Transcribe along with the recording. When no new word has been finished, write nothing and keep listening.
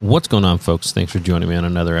What's going on, folks? Thanks for joining me on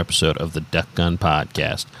another episode of the Duck Gun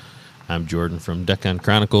Podcast. I'm Jordan from Duck Gun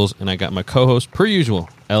Chronicles, and I got my co-host, per usual,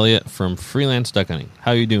 Elliot from Freelance Duck Hunting.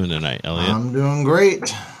 How you doing tonight, Elliot? I'm doing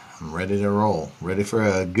great. I'm ready to roll. Ready for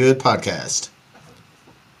a good podcast.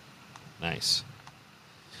 Nice.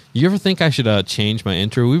 You ever think I should change my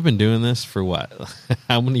intro? We've been doing this for what?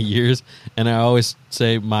 How many years? And I always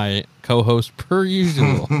say my co-host, per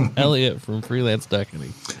usual, Elliot from Freelance Duck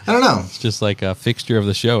Hunting. I don't know. It's just like a fixture of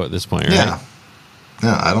the show at this point, right? Yeah. No,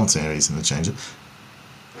 I don't see any reason to change it.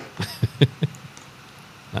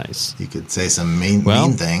 Nice. You could say some mean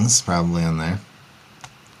things probably on there.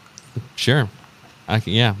 Sure. Let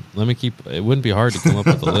me keep. It wouldn't be hard to come up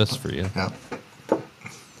with a list for you. Yeah.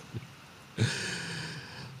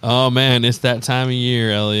 Oh man, it's that time of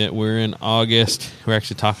year, Elliot. We're in August. We're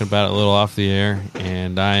actually talking about it a little off the air,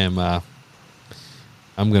 and I'm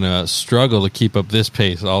gonna struggle to keep up this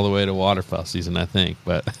pace all the way to waterfowl season, I think,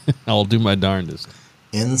 but I'll do my darndest.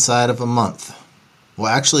 Inside of a month. Well,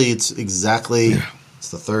 actually, it's the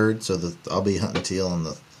 3rd, so I'll be hunting teal on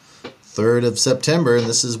the 3rd of September, and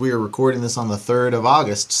we are recording this on the 3rd of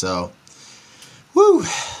August, so woo.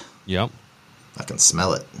 Yep. I can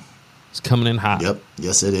smell it. It's coming in hot. Yep.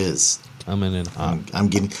 Yes, it is. Coming in hot. I'm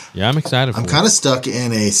excited for it. I'm kind of stuck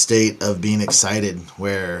in a state of being excited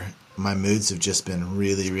where my moods have just been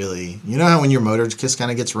really, really... You know how when your motor just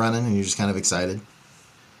kind of gets running and you're just kind of excited?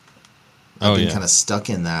 I've been kind of stuck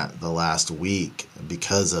in that the last week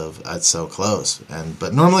because of it's so close.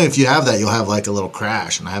 But normally if you have that, you'll have like a little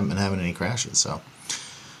crash, and I haven't been having any crashes, so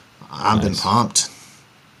I've been pumped.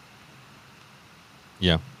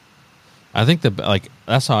 Yeah. I think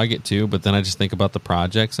that's how I get too, but then I just think about the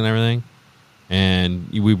projects and everything, and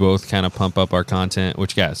we both kind of pump up our content,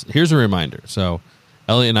 which, guys, here's a reminder. So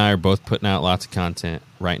Elliot and I are both putting out lots of content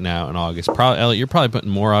right now in August. Elliot, you're probably putting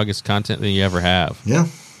more August content than you ever have. Yeah.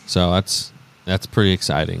 So that's pretty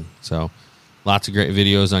exciting. So lots of great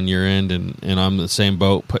videos on your end, and I'm in the same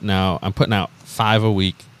boat. I'm putting out 5 a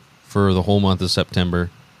week for the whole month of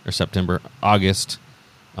August.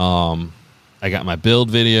 I got my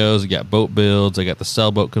build videos, I got boat builds, I got the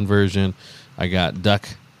sailboat conversion, I got duck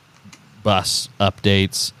bus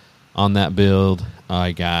updates on that build,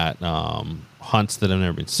 I got hunts that I've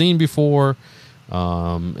never been seen before,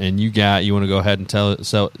 and you want to go ahead and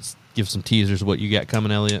give some teasers of what you got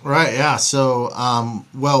coming, Elliot? Right, yeah. So, I'm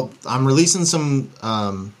releasing some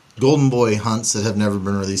Golden Boy hunts that have never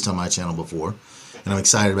been released on my channel before, and I'm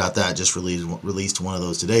excited about that. Just released one of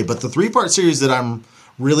those today. But the 3-part series that I'm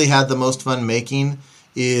really had the most fun making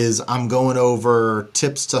is I'm going over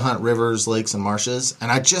tips to hunt rivers, lakes, and marshes,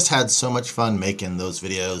 and I just had so much fun making those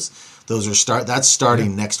videos. That's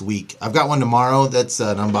starting next week. I've got one tomorrow that's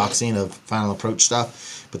an unboxing of Final Approach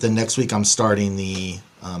stuff, but then next week I'm starting the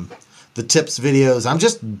tips videos. I'm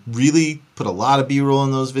just really put a lot of B-roll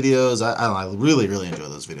in those videos. I really, really enjoy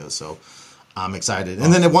those videos, so I'm excited.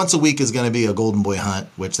 And then once a week is going to be a Golden Boy hunt,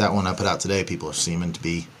 which that one I put out today, people are seeming to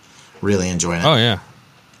be really enjoying it. Oh, yeah.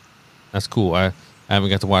 That's cool. I haven't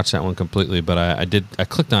got to watch that one completely, but I did. I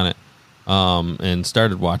clicked on it and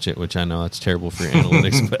started watch it, which I know that's terrible for your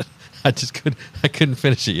analytics, but I couldn't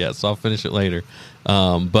finish it yet, so I'll finish it later.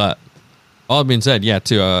 But all that being said, yeah,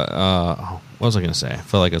 too. What was I going to say? I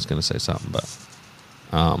felt like I was going to say something, but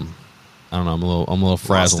I don't know. I'm a little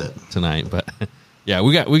frazzled tonight, but yeah,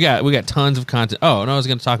 we got tons of content. Oh, no, I was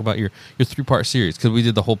going to talk about your 3-part series because we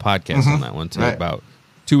did the whole podcast on that one too, right, about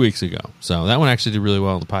 2 weeks ago. So that one actually did really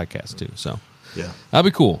well on the podcast too. So yeah, that'll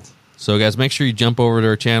be cool. So guys, make sure you jump over to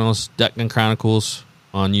our channels, Duck Gun Chronicles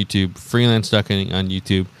on YouTube, Freelance Duck Hunting on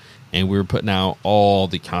YouTube, and we're putting out all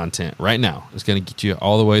the content right now. It's going to get you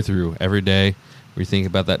all the way through every day. Where you think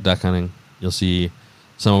about that duck hunting, you'll see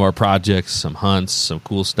some of our projects, some hunts, some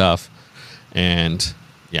cool stuff, and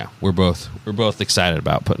yeah, we're both excited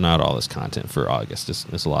about putting out all this content for August.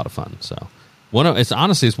 It's a lot of fun. So.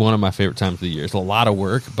 It's one of my favorite times of the year. It's a lot of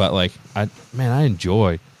work, but I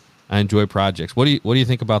enjoy projects. What do you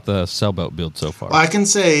think about the sailboat build so far? Well, I can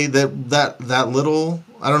say that little,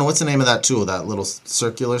 I don't know what's the name of that tool, that little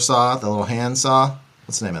circular saw, the little hand saw.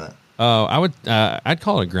 What's the name of that? Oh, I'd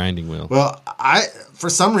call it a grinding wheel. Well, for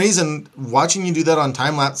some reason, watching you do that on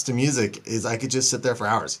time lapse to music is I could just sit there for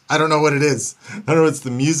hours. I don't know what it is. I don't know if it's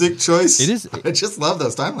the music choice. It is. I just love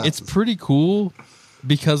those time lapses. It's pretty cool.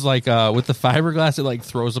 Because with the fiberglass, it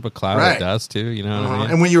throws up a cloud of dust too. You know what I mean?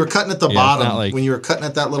 And when you were cutting at the bottom, when you were cutting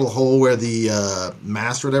at that little hole where the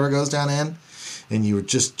mast or whatever goes down in, and you were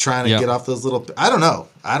just trying to get off those little. I don't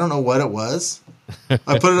know what it was.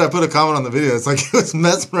 I put a comment on the video. It's like it was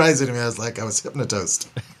mesmerizing me. I was hypnotized.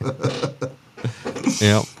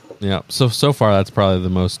 Yep. So far that's probably the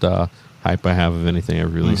most hype I have of anything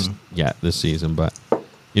I've released yet this season. But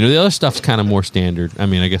the other stuff's kind of more standard. I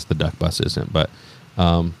mean, I guess the duck bus isn't, but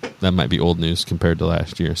that might be old news compared to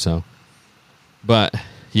last year. So, but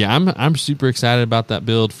yeah, I'm super excited about that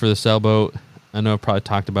build for the sailboat. I know I've probably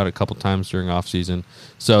talked about it a couple times during off season.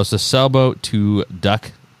 So it's a sailboat to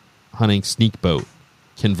duck hunting sneak boat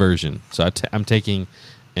conversion. So I'm taking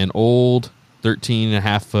an old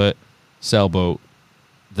 13.5 foot sailboat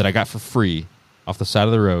that I got for free off the side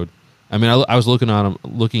of the road. I mean, I was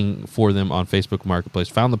looking for them on Facebook Marketplace,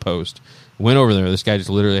 found the post, went over there. This guy just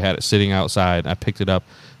literally had it sitting outside. I picked it up,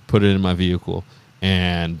 put it in my vehicle,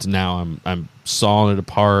 and now I'm sawing it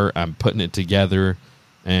apart. I'm putting it together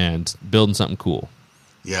and building something cool.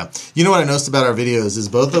 Yeah. You know what I noticed about our videos is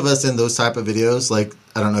both of us in those type of videos, like,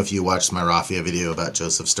 I don't know if you watched my Raffia video about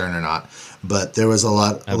Joseph Stern or not, but there was a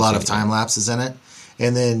lot of time lapses in it.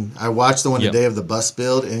 And then I watched the one today of the bus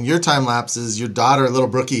build, and your time lapses, your daughter, little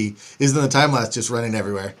Brookie, is in the time lapse just running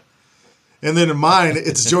everywhere. And then in mine,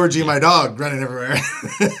 it's Georgie, my dog, running everywhere.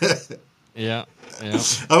 Yeah.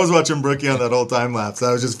 I was watching Brookie on that whole time lapse.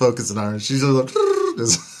 I was just focusing on her. She's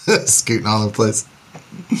just scooting all over the place.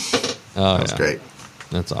 Oh, that was great.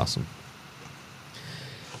 That's awesome.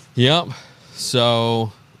 Yep.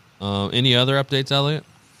 So, any other updates, Elliot?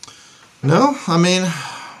 No, I mean,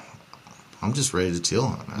 I'm just ready to teal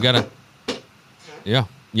hunt. Yeah.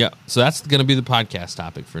 So that's going to be the podcast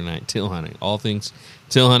topic for tonight, teal hunting. All things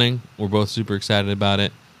teal hunting. We're both super excited about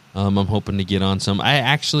it. I'm hoping to get on some. I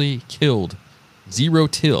actually killed 0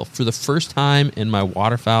 teal for the first time in my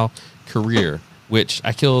waterfowl career, which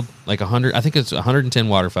I killed like 100. I think it's 110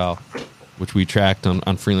 waterfowl, which we tracked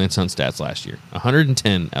on Freelance Hunt Stats last year.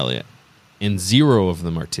 110, Elliot, and 0 of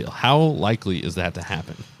them are teal. How likely is that to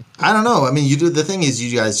happen? I don't know. I mean, the thing is,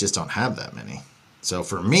 you guys just don't have that many. So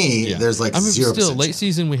for me, there's like 0%. Still, late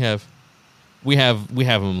season we have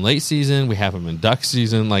them late season. We have them in duck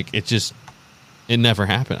season. Like it never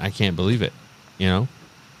happened. I can't believe it.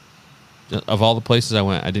 Of all the places I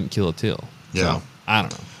went, I didn't kill a teal. Yeah, so, I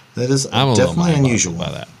don't know. That is definitely unusual.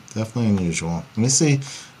 By that. Definitely unusual. Let me see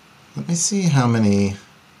how many.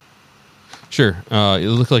 Sure. It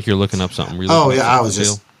looked like you're looking up something. I was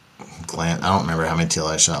just I don't remember how many teal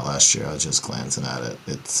I shot last year. I was just glancing at it.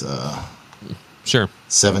 It's sure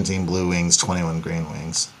 17 blue wings, 21 green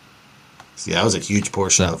wings. So, that was a huge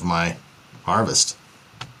portion of my harvest.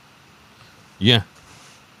 Yeah.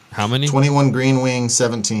 How many? 21 green wing,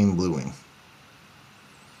 17 blue wing.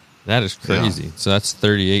 That is crazy. Yeah. So that's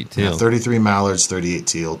 38 teal. 33 mallards, 38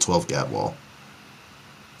 teal, 12 gadwall.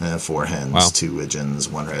 And 4 hens, 2 widgeons,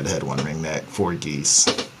 1 redhead, 1 ringneck, 4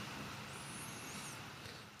 geese.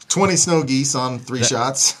 20 snow geese on 3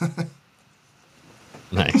 shots.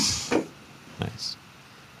 Nice.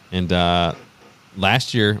 And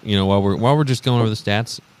last year, while we're just going over the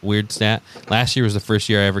stats, weird stat. Last year was the first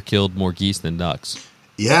year I ever killed more geese than ducks.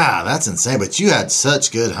 Yeah, that's insane. But you had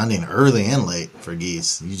such good hunting early and late for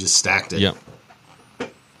geese. You just stacked it. Yep.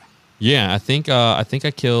 Yeah, I think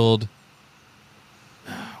I killed.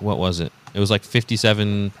 What was it? It was like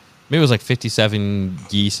 57. Maybe it was like 57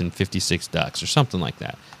 geese and 56 ducks or something like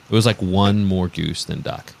that. It was like 1 more goose than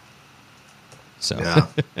duck. So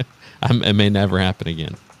it may never happen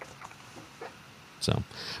again. So,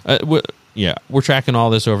 we're tracking all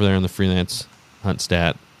this over there in the Freelance Hunt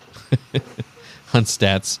Stats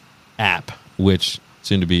app, which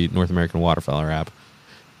soon to be North American Waterfowler app.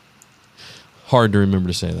 Hard to remember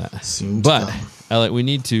to say that. But Elliot, we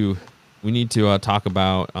need to talk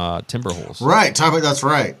about timber holes. Right, that's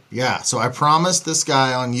right. Yeah. So I promised this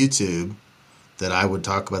guy on YouTube that I would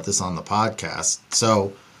talk about this on the podcast.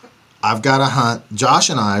 So I've got a hunt. Josh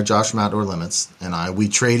from Outdoor Limits, and we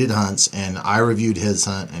traded hunts, and I reviewed his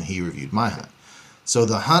hunt, and he reviewed my hunt. So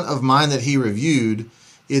the hunt of mine that he reviewed,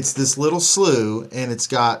 it's this little slough, and it's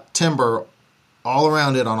got timber all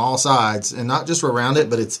around it on all sides, and not just around it,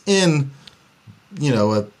 but it's in,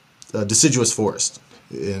 a deciduous forest.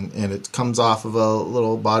 And it comes off of a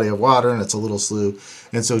little body of water, and it's a little slough.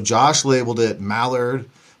 And so Josh labeled it Mallard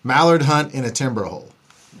Hunt in a Timber Hole.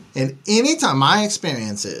 And my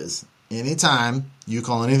experience is, anytime you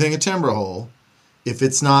call anything a timber hole, if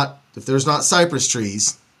there's not cypress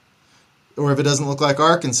trees, or if it doesn't look like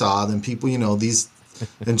Arkansas, then people, these,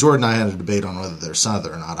 and Jordan and I had a debate on whether they're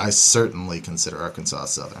southern or not. I certainly consider Arkansas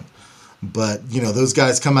southern. But, those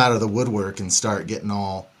guys come out of the woodwork and start getting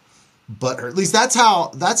all butthurt. At least that's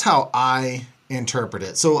how I interpret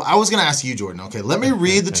it. So I was going to ask you, Jordan, okay, let me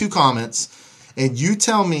read the 2 comments, and you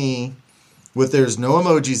tell me if there's no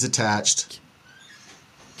emojis attached.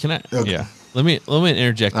 Can I? Okay. Yeah. Let me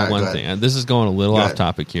interject one thing. This is going a little off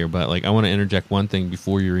topic here, but I want to interject one thing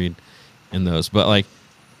before you read in those. But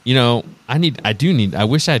I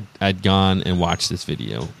wish I'd gone and watched this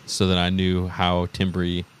video so that I knew how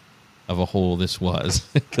timbery of a hole this was,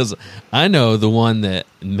 because I know the one that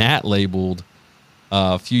Matt labeled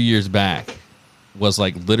a few years back was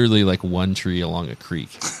like literally like one tree along a creek.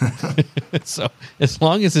 So as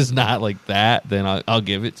long as it's not like that, then I'll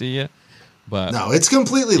give it to you. But no, it's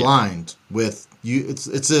completely lined with you.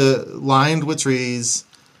 It's lined with trees.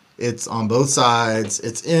 It's on both sides.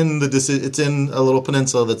 It's in a little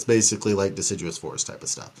peninsula that's basically like deciduous forest type of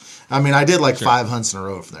stuff. I mean, I did like 5 hunts in a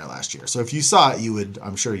row from there last year. So if you saw it,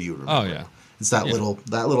 I'm sure you would remember. Oh yeah, it's that little.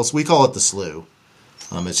 We call it the slough.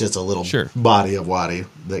 It's just a little body of water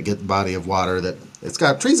that it's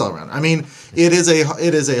got trees all around. I mean, it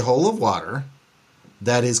is a hole of water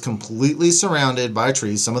that is completely surrounded by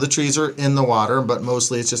trees. Some of the trees are in the water, but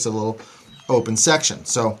mostly it's just a little open section.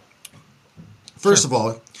 So, first of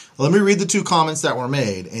all, let me read the 2 comments that were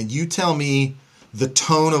made, and you tell me the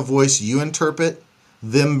tone of voice you interpret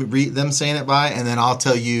them saying it by, and then I'll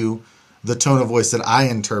tell you the tone of voice that I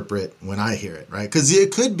interpret when I hear it, right? Because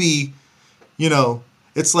it could be,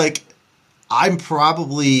 it's like I'm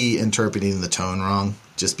probably interpreting the tone wrong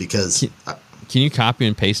just because. Can you copy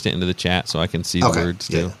and paste it into the chat so I can see the words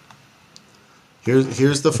too? Yeah.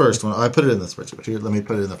 Here's the first one. I put it in the spreadsheet, but here, let me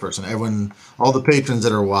put it in the first one. All the patrons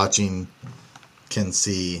that are watching can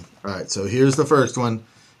see. All right, so here's the first one,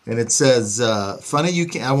 and it says, "Funny you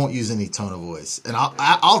can." I won't use any tone of voice, and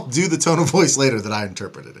I'll do the tone of voice later that I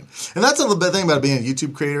interpreted it. And that's a little bit thing about being a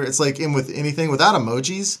YouTube creator. It's like with anything without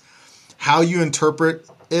emojis, how you interpret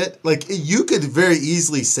it. Like you could very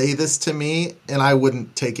easily say this to me, and I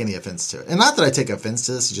wouldn't take any offense to it. And not that I take offense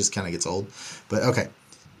to this; it just kind of gets old. But okay.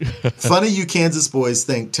 Funny you Kansas boys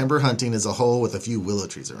think timber hunting is a hole with a few willow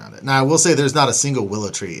trees around it. Now, I will say there's not a single willow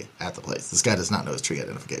tree at the place. This guy does not know his tree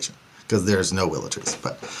identification because there's no willow trees.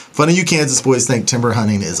 But funny you Kansas boys think timber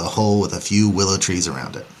hunting is a hole with a few willow trees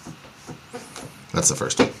around it. That's the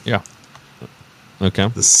first one. Yeah. Okay.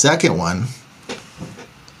 The second one,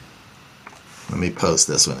 let me post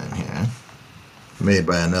this one in here. Made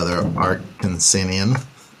by another Arkansanian.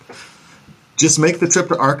 Just make the trip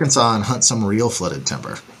to Arkansas and hunt some real flooded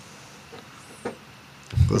timber.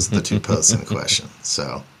 Those are the 2 posts in question.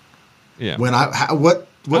 So, yeah. What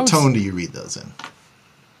tone do you read those in?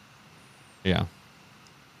 Yeah.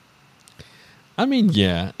 I mean,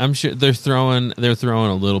 yeah, I'm sure they're throwing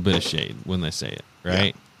a little bit of shade when they say it,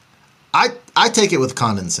 right? Yeah. I take it with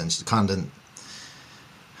condensation.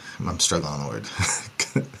 I'm struggling on the word.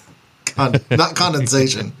 Not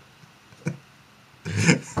condensation.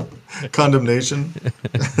 Condemnation.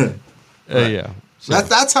 Right. Yeah. So.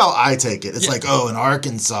 That's how I take it. It's like, in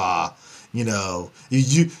Arkansas,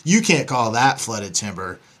 you can't call that flooded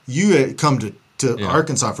timber. You come to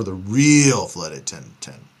Arkansas for the real flooded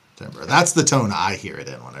timber. That's the tone I hear it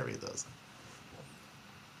in when I read those.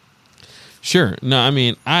 Sure. No, I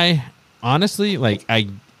mean, I honestly,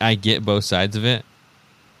 I get both sides of it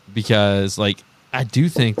because, I do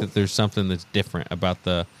think that there's something that's different about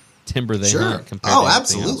the timber they hunt compared to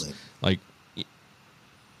absolutely else.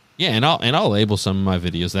 And I'll label some of my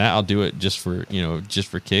videos that. I'll do it just for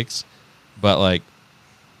kicks, but but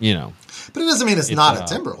it doesn't mean it's not a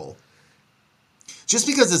timber hole. Just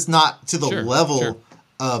because it's not to the level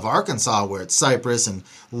of Arkansas where it's cypress and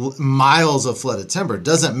miles of flooded timber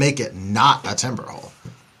doesn't make it not a timber hole,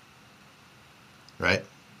 right?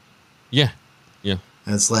 Yeah.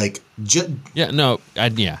 And it's like it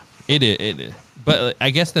is. But I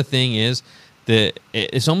guess the thing is that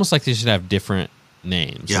it's almost like they should have different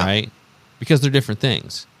names, right? Because they're different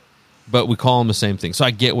things, but we call them the same thing. So I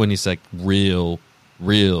get when he's like real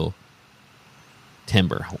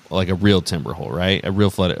timber, like a real timber hole, right? A real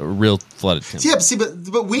flooded timber. Yeah,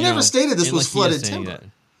 but we never stated this was flooded timber.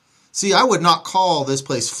 See, I would not call this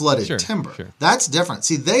place flooded timber. Sure. That's different.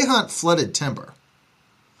 See, they hunt flooded timber,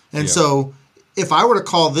 and so if I were to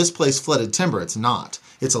call this place flooded timber, it's not.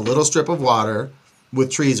 It's a little strip of water with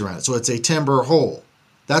trees around it. So it's a timber hole.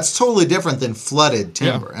 That's totally different than flooded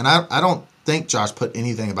timber. Yeah. And I don't think Josh put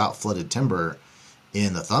anything about flooded timber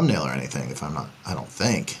in the thumbnail or anything, I don't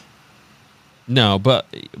think. No, but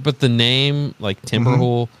the name, timber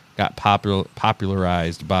hole, got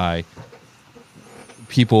popularized by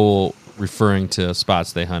people referring to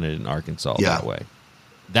spots they hunted in Arkansas that way.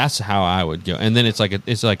 That's how I would go. And then it's a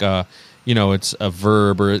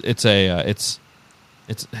verb, or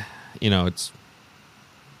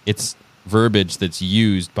it's verbiage that's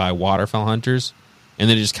used by waterfowl hunters, and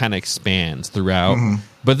then it just kind of expands throughout. Mm-hmm.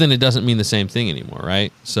 But then it doesn't mean the same thing anymore,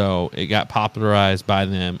 right? So it got popularized by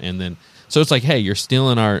them, and then so it's like, hey, you're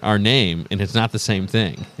stealing our name, and it's not the same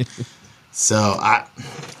thing. So I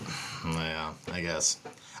guess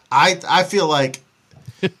I feel like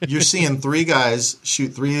you're seeing 3 guys shoot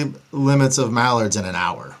 3 limits of mallards in an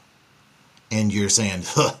hour, and you're saying,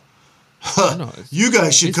 No, you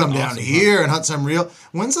guys should it's come an down awesome here hunt. and hunt some real.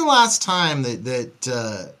 When's the last time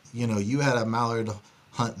that you had a mallard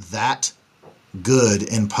hunt that good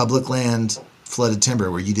in public land flooded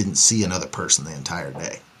timber where you didn't see another person the entire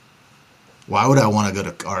day? Why would I want to go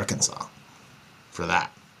to Arkansas for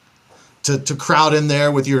that? To crowd in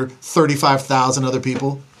there with your 35,000 other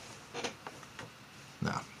people?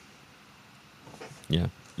 No. Yeah,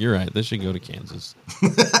 you're right. They should go to Kansas.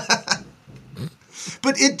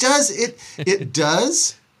 But it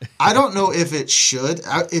does. I don't know if it should.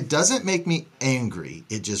 It doesn't make me angry.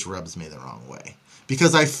 It just rubs me the wrong way.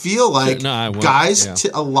 Because I feel like guys,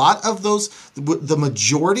 a lot of those, the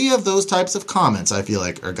majority of those types of comments, I feel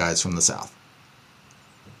like are guys from the South.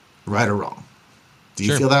 Right or wrong? Do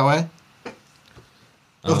you feel that way?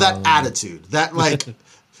 Of that attitude. That like,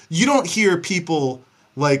 you don't hear people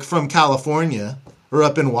like from California or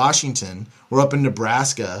up in Washington or up in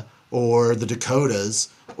Nebraska or the Dakotas,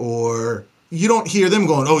 or you don't hear them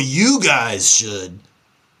going, "Oh, you guys should."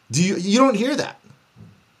 You don't hear that.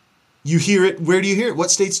 You hear it. Where do you hear it?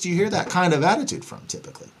 What states do you hear that kind of attitude from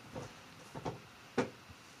typically?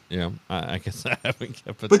 Yeah, I guess I haven't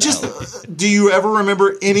kept it. But just, do you ever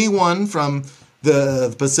remember anyone from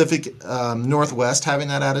the Pacific Northwest having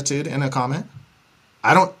that attitude in a comment?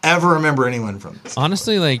 I don't ever remember anyone from this.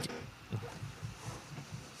 Honestly, like,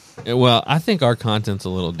 well, I think our content's a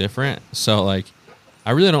little different. So, like,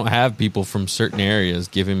 I really don't have people from certain areas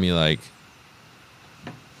giving me a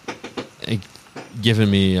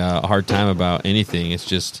hard time about anything. It's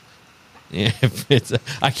just,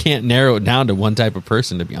 I can't narrow it down to one type of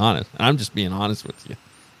person, to be honest. I'm just being honest with you.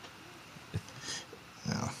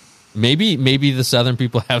 Yeah. Maybe the Southern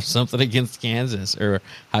people have something against Kansas or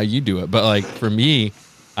how you do it, but like for me,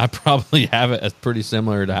 I probably have it as pretty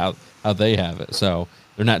similar to how they have it. So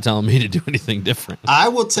they're not telling me to do anything different. I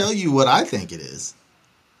will tell you what I think it is.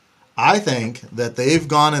 I think that they've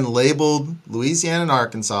gone and labeled Louisiana and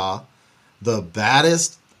Arkansas the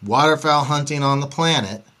baddest waterfowl hunting on the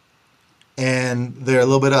planet, and they're a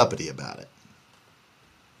little bit uppity about it.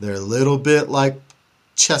 They're a little bit like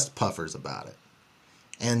chest puffers about it.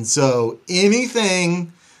 And so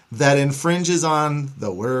anything that infringes on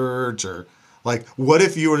the words, or like, what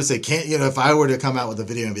if you were to say, if I were to come out with a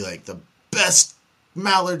video and be like, the best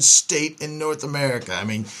mallard state in North America, I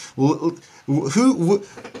mean, who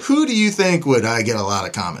do you think would I get a lot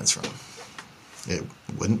of comments from? It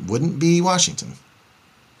wouldn't be Washington.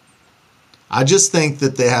 I just think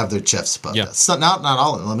that they have their chests puffed. Yeah. So not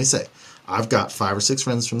all of them. Let me say, I've got 5 or 6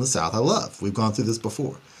 friends from the South I love. We've gone through this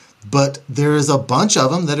before. But there is a bunch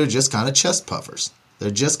of them that are just kind of chest puffers.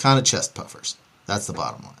 They're just kind of chest puffers. That's the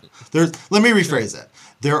bottom line. Let me rephrase that.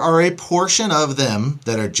 There are a portion of them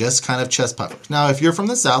that are just kind of chest puffers. Now, if you're from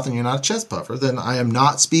the South and you're not a chest puffer, then I am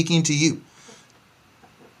not speaking to you.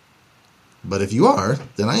 But if you are,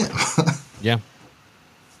 then I am. Yeah.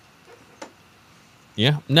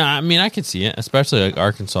 Yeah. No, I mean, I can see it, especially like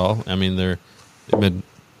Arkansas. I mean, they've been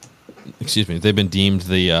deemed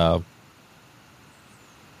the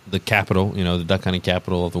capital, the duck hunting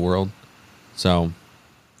capital of the world. So,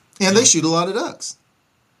 and they shoot a lot of ducks.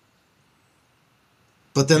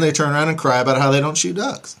 But then they turn around and cry about how they don't shoot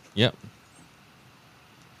ducks. Yep.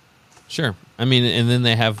 Sure. I mean, and then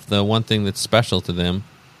they have the one thing that's special to them,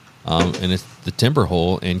 and it's the timber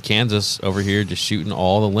hole in Kansas over here, just shooting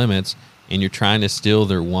all the limits, and you're trying to steal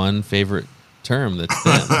their one favorite term that's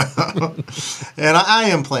them. And I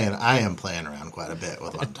am playing around quite a bit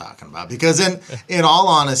with what I'm talking about, because in all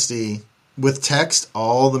honesty, with text,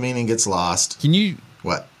 all the meaning gets lost. Can you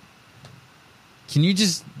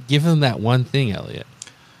just give them that one thing, Elliot?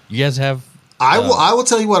 You guys have I will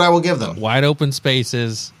tell you what I will give them. Wide open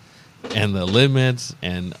spaces and the limits,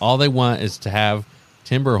 and all they want is to have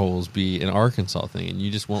timber holes be an Arkansas thing, and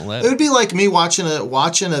you just won't let it. It would be like me watching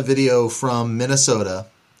a video from Minnesota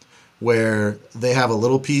where they have a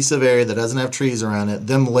little piece of area that doesn't have trees around it,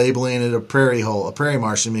 them labeling it a prairie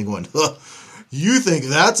marsh, and me going, you think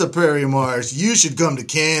that's a prairie marsh? You should come to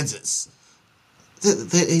Kansas.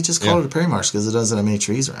 They just call it a prairie marsh because it doesn't have any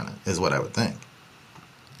trees around it, is what I would think.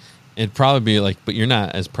 It'd probably be like, but you're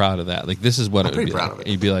not as proud of that. Like, this is what it would be proud like. of it.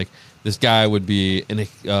 You'd be like, this guy would be in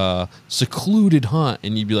a secluded hunt,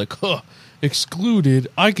 and you'd be like, excluded?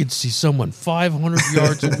 I could see someone 500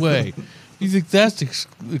 yards away. You think that's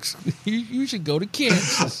you should go to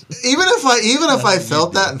Kansas. Even if I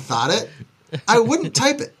felt that and thought it, I wouldn't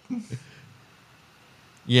type it.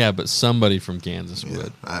 Yeah, but somebody from Kansas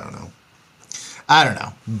would. I don't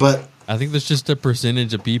know. But I think there's just a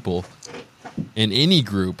percentage of people in any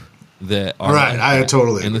group that are Right, like I that.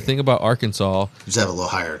 totally And the agree. thing about Arkansas, You just have a little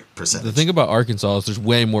higher percentage. the thing about Arkansas is there's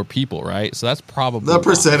way more people, right? So that's probably The why. It's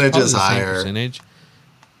percentage probably is the same higher. percentage.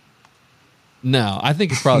 No, I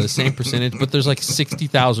think it's probably the same percentage, but there's like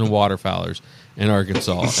 60,000 waterfowlers in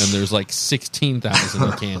Arkansas, and there's like 16,000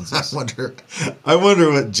 in Kansas. I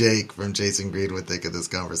wonder what Jake from Chasing Greed would think of this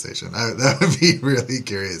conversation. That would be really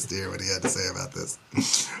curious to hear what he had to say about this.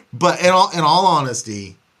 But in all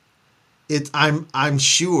honesty, I'm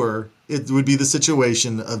sure it would be the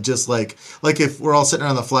situation of just like if we're all sitting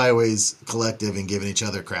around the Flyaways Collective and giving each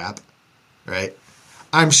other crap, right?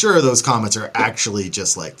 I'm sure those comments are actually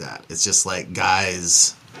just like that. It's just like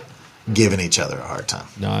guys giving each other a hard time.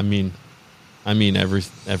 No, I mean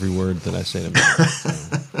every word that I say to me.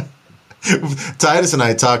 Titus and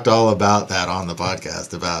I talked all about that on the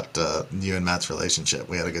podcast, about you and Matt's relationship.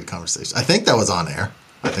 We had a good conversation. I think that was on air.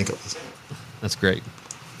 I think it was. That's great.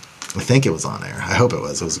 I think it was on air. I hope it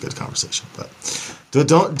was. It was a good conversation. But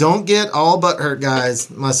don't get all butthurt, guys.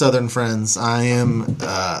 My Southern friends. I am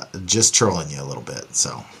just trolling you a little bit.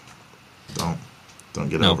 So don't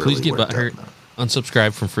get No, overly please get worked butthurt. up.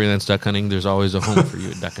 Unsubscribe from Freelance Duck Hunting. There's always a home for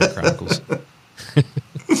you at Duck Hunt Chronicles.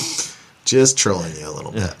 Just trolling you a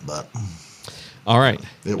little bit, but All right,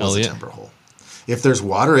 it was a timber hole. If there's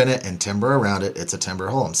water in it and timber around it, it's a timber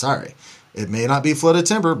hole. I'm sorry. It may not be flooded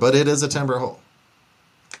timber, but it is a timber hole.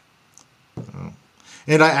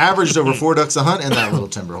 And I averaged over 4 ducks a hunt in that little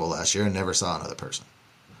timber hole last year and never saw another person.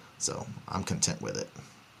 So I'm content with it.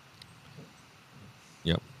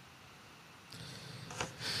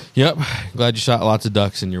 Yep. Glad you shot lots of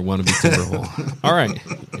ducks in your wannabe timber hole. All right.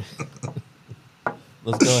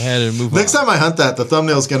 Let's go ahead and move on. Next time I hunt that, the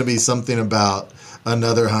thumbnail is going to be something about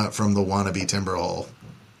another hunt from the wannabe timber hole.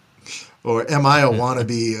 Or am I a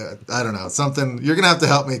wannabe? I don't know. Something. You're going to have to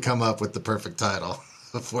help me come up with the perfect title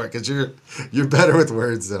for it, because you're better with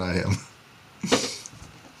words than I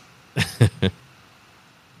am.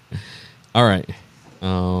 All right.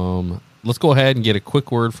 Let's go ahead and get a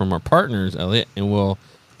quick word from our partners, Elliot, and we'll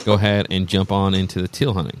go ahead and jump on into the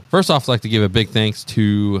teal hunting. First off, I'd like to give a big thanks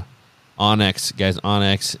to onX. Guys,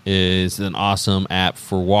 onX is an awesome app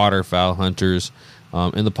for waterfowl hunters.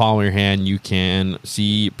 In the palm of your hand, you can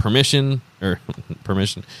see permission. You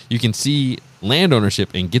can see land ownership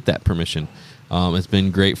and get that permission. It's been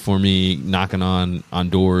great for me knocking on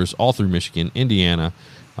doors all through Michigan, Indiana,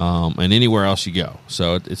 and anywhere else you go.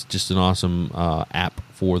 So it's just an awesome app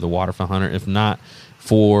for the waterfowl hunter. If not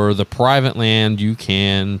for the private land, you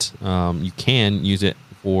can use it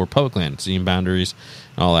for public land, seeing boundaries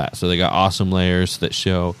and all that. So they got awesome layers that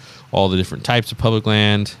show all the different types of public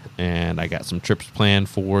land, and I got some trips planned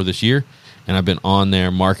for this year, and I've been on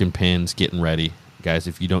there marking pins, getting ready. Guys,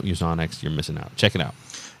 if you don't use onX, you're missing out. Check it out.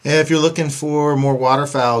 And if you're looking for more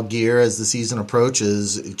waterfowl gear as the season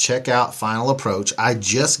approaches, check out Final Approach. I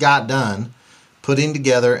just got done putting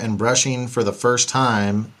together and brushing for the first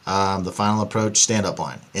time the Final Approach stand-up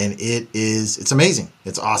line, and it's amazing.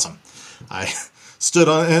 It's awesome. I stood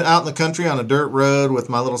out in the country on a dirt road with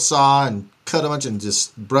my little saw and cut a bunch and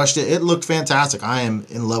just brushed it. It looked fantastic. I am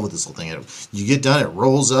in love with this whole thing. You get done, it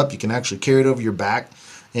rolls up. You can actually carry it over your back,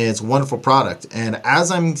 and it's a wonderful product. And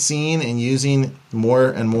as I'm seeing and using more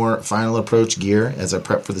and more Final Approach gear as I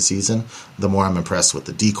prep for the season, the more I'm impressed with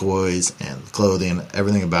the decoys and the clothing,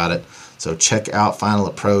 everything about it. So check out Final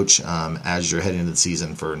Approach as you're heading into the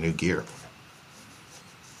season for new gear.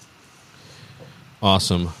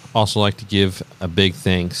 Awesome. Also like to give a big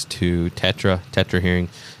thanks to Tetra Hearing.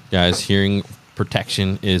 Guys, hearing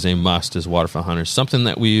protection is a must as waterfowl hunters. Something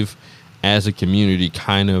that we've, as a community,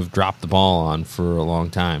 kind of dropped the ball on for a long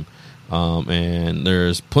time. And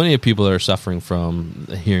there's plenty of people that are suffering from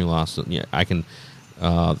hearing loss. Yeah, I can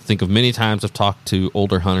think of many times I've talked to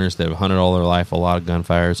older hunters that have hunted all their life, a lot of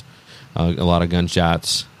gunfires, a lot of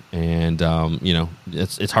gunshots, and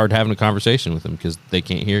it's hard having a conversation with them because they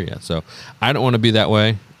can't hear you. So I don't want to be that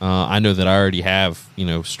way. I know that I already have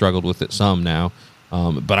struggled with it some now,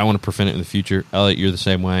 but I want to prevent it in the future. Elliot, you're the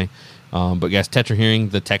same way. But guys, Tetra Hearing,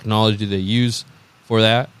 the technology they use for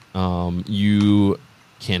that, you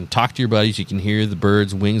can talk to your buddies. You can hear the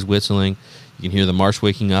birds' wings whistling. You can hear the marsh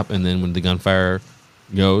waking up, and then when the gunfire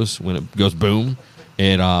goes, when it goes boom,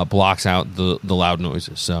 it blocks out the loud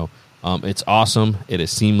noises. So it's awesome. It is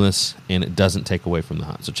seamless, and it doesn't take away from the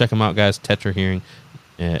hunt. So check them out, guys. Tetra Hearing.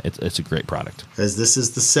 It's a great product. As this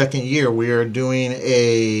is the second year, we are doing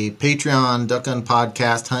a Patreon Duck Gun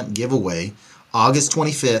Podcast Hunt giveaway. August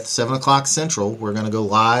 25th, 7 o'clock Central. We're going to go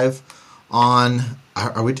live on,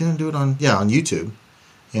 are we going to do it on YouTube.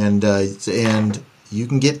 And you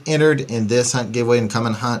can get entered in this hunt giveaway and come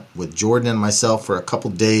and hunt with Jordan and myself for a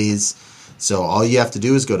couple days. So all you have to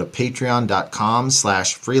do is go to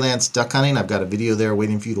patreon.com/freelance duck hunting. I've got a video there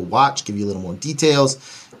waiting for you to watch, give you a little more details.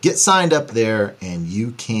 Get signed up there, and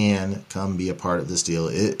you can come be a part of this deal.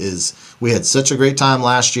 We had such a great time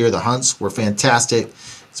last year. The hunts were fantastic,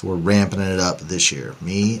 so we're ramping it up this year.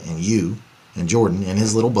 Me and you and Jordan and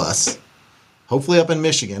his little bus, hopefully up in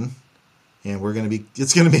Michigan, and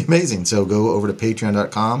it's going to be amazing. So go over to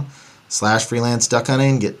patreon.com/freelance duck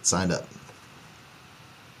hunting, get signed up.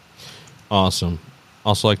 Awesome.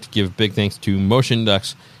 Also like to give big thanks to Motion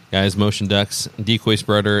Ducks. Guys, Motion Ducks decoy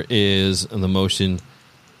spreader is the Motion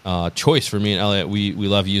choice for me and Elliot. We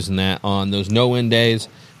love using that on those no-wind days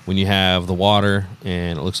when you have the water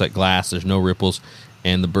and it looks like glass, there's no ripples,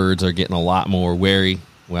 and the birds are getting a lot more wary.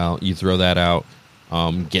 Well, you throw that out,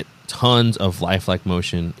 get tons of lifelike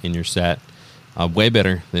motion in your set. Way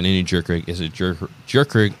better than any jerk rig. Is a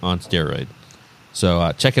jerk rig on steroid.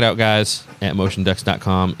 So check it out, guys, at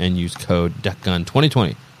motionducks.com and use code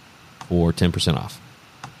DuckGun2020 for 10% off.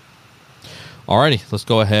 Alrighty, let's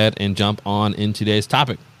go ahead and jump on in today's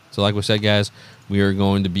topic. So like we said, guys, we are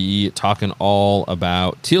going to be talking all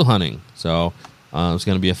about teal hunting. So it's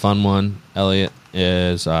going to be a fun one. Elliot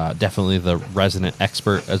is definitely the resident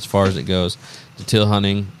expert as far as it goes to teal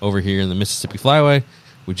hunting over here in the Mississippi Flyway.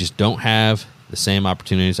 We just don't have the same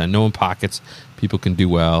opportunities. I know in pockets people can do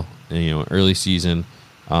well. And, early season,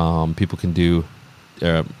 people can do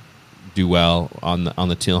well on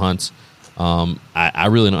the teal hunts. I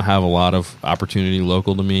really don't have a lot of opportunity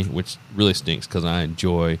local to me, which really stinks because I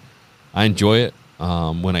enjoy it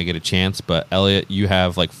when I get a chance. But Elliot, you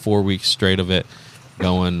have like 4 weeks straight of it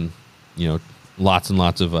going. Lots and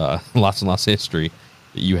lots of history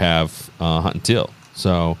that you have hunting teal.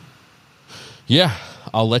 So yeah,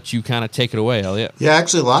 I'll let you kind of take it away, Elliot. Yeah,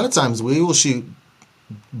 actually, a lot of times we will shoot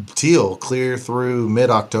teal clear through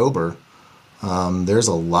mid-October. There's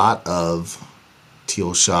a lot of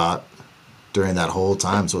teal shot during that whole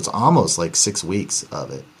time, so it's almost like 6 weeks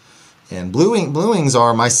of it. And blue wings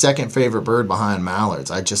are my second favorite bird behind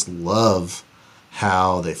mallards. I just love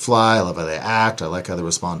how they fly. I love how they act. I like how they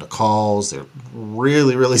respond to calls. They're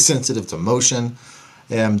really, really sensitive to motion,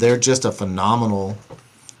 and they're just a phenomenal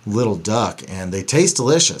little duck, and they taste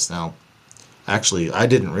delicious. Now, actually, I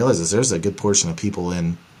didn't realize this. There's a good portion of people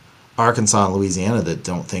in Arkansas and Louisiana that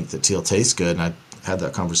don't think that teal tastes good, and I had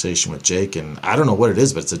that conversation with Jake, and I don't know what it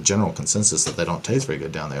is, but it's a general consensus that they don't taste very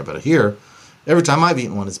good down there. But here, every time I've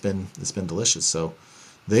eaten one, it's been delicious. So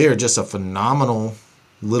they are just a phenomenal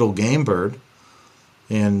little game bird,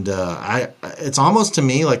 and it's almost to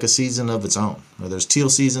me like a season of its own. There's teal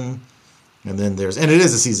season, and then it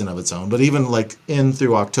is a season of its own. But even like in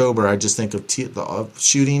through October, I just think of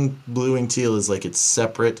shooting blue-winged teal as like its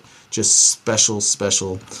separate, just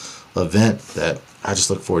special event that I just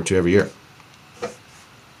look forward to every year.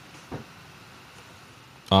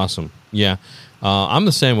 Awesome. Yeah. I'm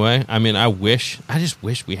the same way. I mean, I just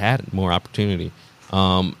wish we had more opportunity.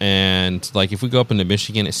 And like if we go up into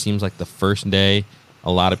Michigan, it seems like the first day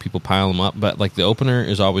a lot of people pile them up, but like the opener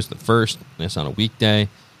is always the first, and it's on a weekday.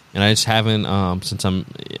 And I just haven't,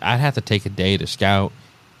 I'd have to take a day to scout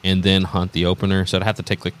and then hunt the opener. So I'd have to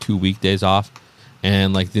take like 2 weekdays off.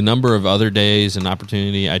 And like the number of other days and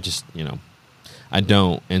opportunity, I just, I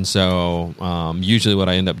don't. And so usually what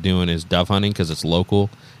I end up doing is dove hunting because it's local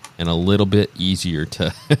and a little bit easier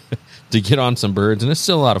to to get on some birds. And it's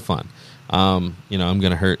still a lot of fun. I'm going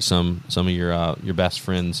to hurt some of your best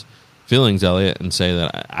friends' feelings, Elliot, and say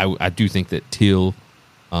that I do think that teal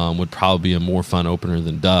would probably be a more fun opener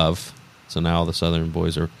than dove. So now all the Southern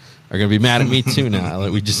boys are going to be mad at me too now.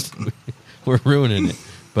 Like we're ruining it.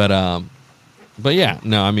 But yeah,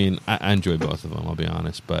 no, I mean, I enjoy both of them, I'll be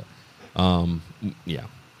honest. But yeah,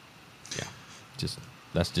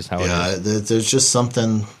 that's just how it is. Yeah, there's just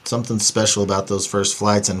something special about those first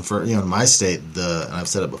flights. And for in my state, and I've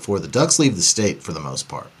said it before, the ducks leave the state for the most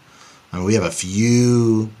part. I mean, we have a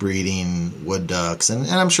few breeding wood ducks, and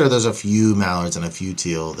I'm sure there's a few mallards and a few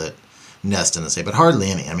teal that nest in the state, but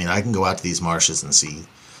hardly any. I mean, I can go out to these marshes and see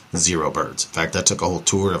 0 birds. In fact, I took a whole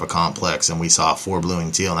tour of a complex, and we saw 4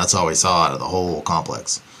 blue-winged teal, and that's all we saw out of the whole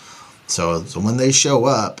complex. So when they show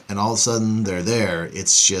up, and all of a sudden they're there,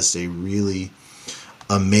 it's just a really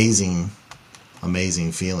amazing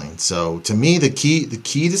feeling. So to me, the key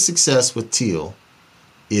to success with teal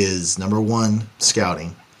is, number one,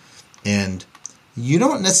 scouting. And you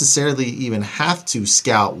don't necessarily even have to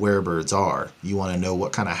scout where birds are. You want to know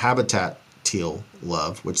what kind of habitat teal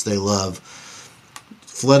love, which they love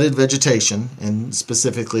flooded vegetation, and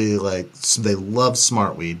specifically like they love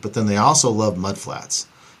smartweed, but then they also love mudflats.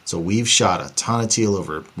 So we've shot a ton of teal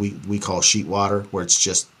over we call sheet water, where it's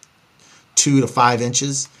just 2 to 5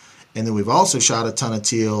 inches, And then we've also shot a ton of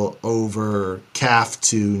teal over calf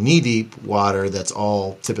to knee-deep water that's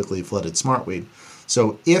all typically flooded smartweed.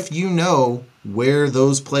 So if you know where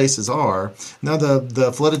those places are, now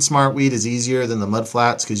the flooded smartweed is easier than the mud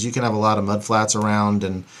flats because you can have a lot of mud flats around,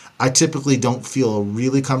 and I typically don't feel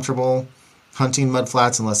really comfortable hunting mud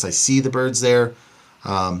flats unless I see the birds there.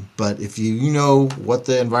 But if you know what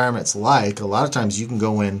the environment's like, a lot of times you can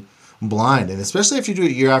go in blind, and especially if you do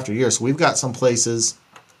it year after year. So we've got some places,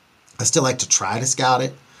 I still like to try to scout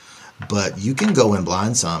it, but you can go in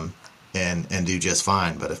blind some and do just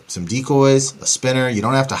fine. But if some decoys, a spinner, you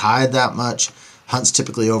don't have to hide that much. Hunt's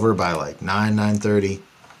typically over by like 9:30.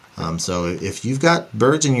 So if you've got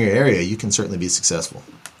birds in your area, you can certainly be successful.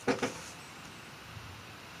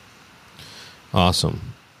 Awesome.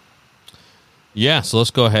 Yeah, so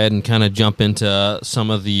let's go ahead and kind of jump into some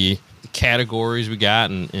of the categories we got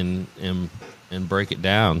and break it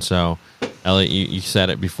down. So, Elliot, you said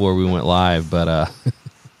it before we went live, but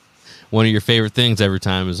one of your favorite things every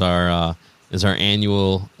time is our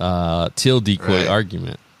annual teal decoy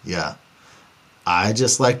argument. Yeah. I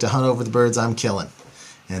just like to hunt over the birds I'm killing.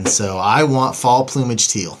 And so I want fall plumage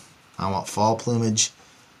teal. I want fall plumage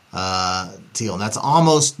teal. And that's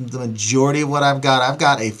almost the majority of what I've got. I've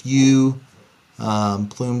got a few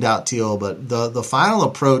plumed out teal, but the final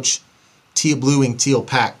approach teal blue wing teal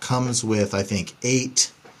pack comes with, I think,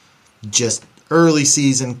 8 just early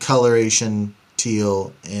season coloration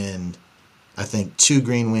teal, and I think 2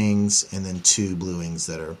 green wings and then 2 blue wings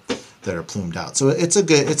that are plumed out. So it's a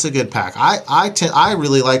good pack. I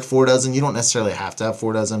really like 4 dozen. You don't necessarily have to have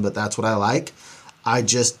 4 dozen, but that's what I like.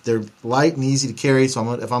 They're light and easy to carry.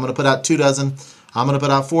 So if I'm gonna put out 2 dozen, I'm gonna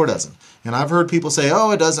put out 4 dozen. And I've heard people say,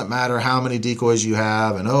 "Oh, it doesn't matter how many decoys you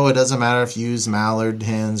have," and "Oh, it doesn't matter if you use mallard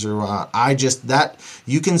hens or what."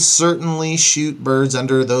 You can certainly shoot birds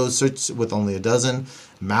under those sorts with only a dozen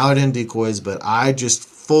mallard hen decoys, but I just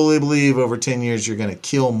fully believe over 10 years you're going to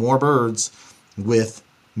kill more birds with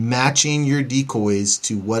matching your decoys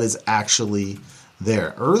to what is actually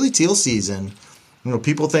there. Early teal season,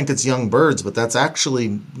 people think it's young birds, but that's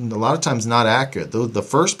actually a lot of times not accurate. The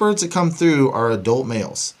first birds that come through are adult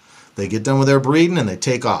males. They get done with their breeding and they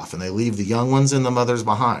take off, and they leave the young ones and the mothers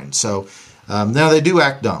behind. So now they do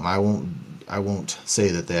act dumb. I won't say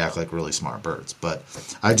that they act like really smart birds, but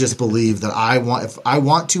I just believe that if I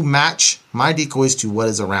want to match my decoys to what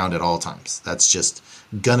is around at all times. That's just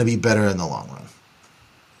gonna be better in the long run.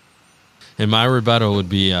 And my rebuttal would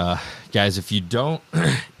be, guys, if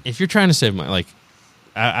you're trying to save money, like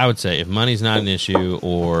I would say, if money's not an issue,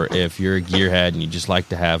 or if you're a gearhead and you just like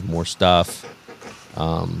to have more stuff,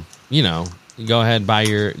 go ahead and buy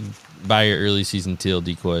your early season teal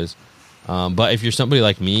decoys. But if you're somebody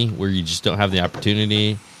like me where you just don't have the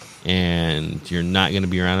opportunity and you're not going to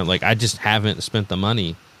be around it, like I just haven't spent the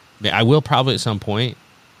money. I will probably at some point,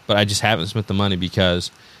 but I just haven't spent the money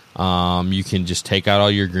because you can just take out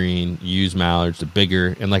all your green, use mallards, the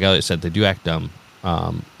bigger, and like I said, they do act dumb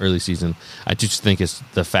early season. I just think it's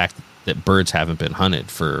the fact that birds haven't been hunted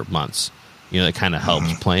for months. That kind of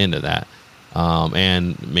helps play into that.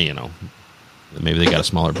 And maybe they got a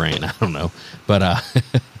smaller brain. I don't know. But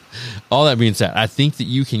all that being said, I think that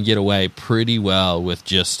you can get away pretty well with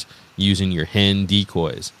just using your hen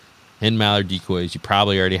decoys. Hen mallard decoys, you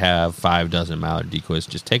probably already have 5 dozen mallard decoys.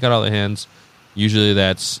 Just take out all the hens. Usually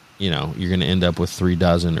that's, you're going to end up with 3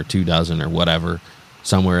 dozen or 2 dozen or whatever,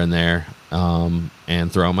 somewhere in there,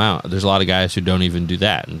 and throw them out. There's a lot of guys who don't even do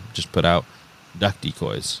that and just put out duck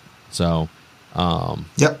decoys. So,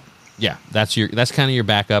 yep. Yeah, that's kind of your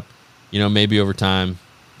backup. Maybe over time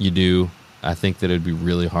you do. I think that it'd be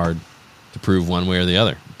really hard to prove one way or the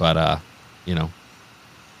other. But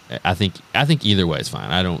I think either way is fine.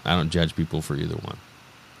 I don't judge people for either one.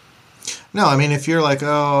 No, I mean, if you're like,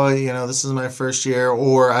 "Oh, this is my first year,"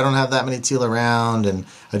 or "I don't have that many teal around and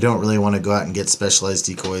I don't really want to go out and get specialized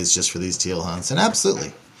decoys just for these teal hunts," and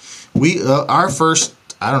absolutely, we our first,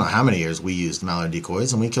 I don't know how many years we used mallard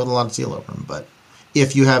decoys and we killed a lot of teal over them. But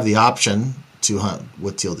if you have the option to hunt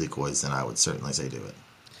with teal decoys, then I would certainly say do it.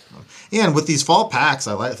 And with these fall packs,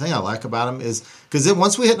 the thing I like about them is because then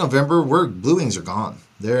once we hit November, blue wings are gone.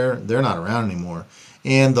 They're not around anymore,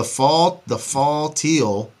 and the fall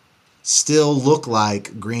teal still look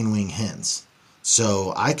like green wing hens.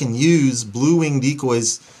 So I can use blue wing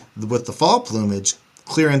decoys with the fall plumage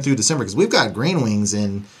clearing through December, because we've got green wings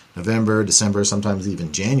in November, December, sometimes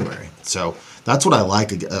even January. So that's what I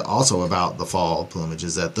like also about the fall plumage,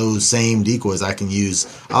 is that those same decoys I can use.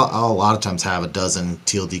 I'll a lot of times have a dozen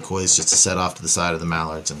teal decoys just to set off to the side of the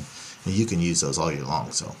mallards, and you can use those all year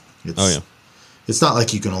long. So it's not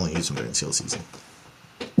like you can only use them during teal season.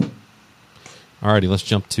 Alrighty, let's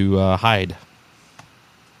jump to hide.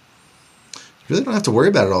 You really don't have to worry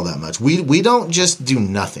about it all that much. We don't just do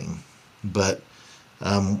nothing, but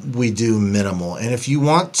we do minimal. And if you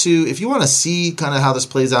want to see kind of how this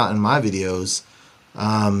plays out in my videos,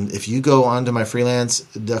 if you go onto my freelance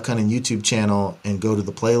duck hunting YouTube channel and go to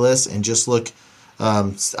the playlist and just look,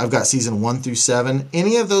 I've got season 1 through 7.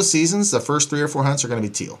 Any of those seasons, the first 3 or 4 hunts are going to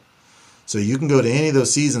be teal. So you can go to any of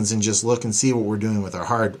those seasons and just look and see what we're doing with our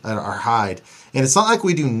hide. And it's not like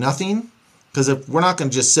we do nothing, because if we're not going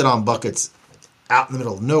to just sit on buckets out in the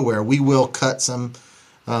middle of nowhere. We will cut some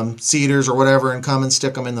cedars or whatever and come and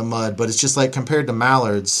stick them in the mud. But it's just like compared to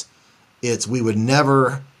mallards, we would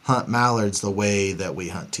never hunt mallards the way that we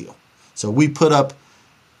hunt teal. So we put up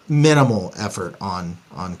minimal effort on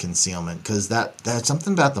concealment, because that's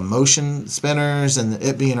something about the motion spinners and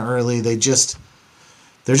it being early. They're just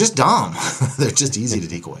dumb. They're just easy to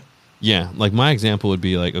decoy. Yeah, like my example would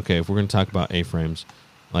be like, okay, if we're going to talk about A-frames,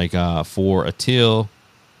 like for a teal,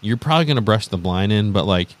 you're probably going to brush the blind in, but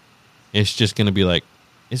like it's just going to be like,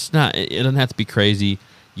 it doesn't have to be crazy.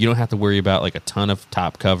 You don't have to worry about like a ton of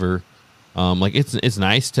top cover. Like it's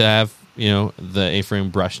nice to have, the A-frame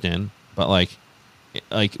brushed in, but like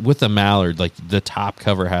with a mallard, like the top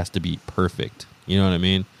cover has to be perfect. You know what I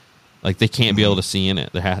mean? Like they can't be able to see in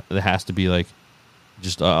it. There has to be like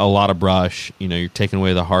just a lot of brush. You're taking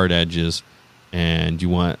away the hard edges, and you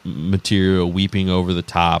want material weeping over the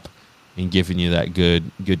top and giving you that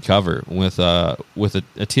good cover. With a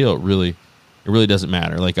teal, it really doesn't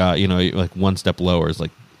matter. Like like one step lower is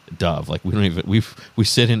like dove. Like we don't even we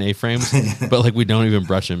sit in A-frames, but like we don't even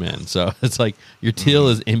brush them in. So it's like your teal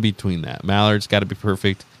is in between that. Mallard's got to be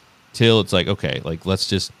perfect. Teal, it's like, okay, like let's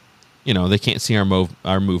just they can't see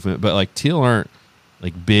our movement, but like teal aren't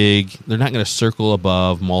like big. They're not going to circle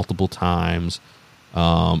above multiple times.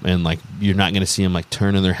 And like you're not going to see them like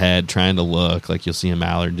turning their head trying to look like you'll see a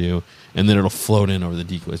mallard do, and then it'll float in over the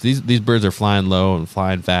decoys. These birds are flying low and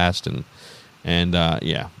flying fast, and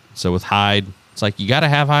yeah. So with hide, it's like you got to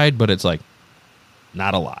have hide, but it's like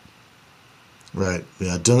not a lot. Right.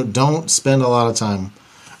 Yeah. Don't spend a lot of time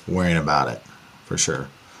worrying about it, for sure.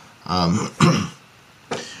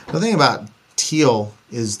 The thing about teal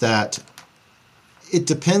is that it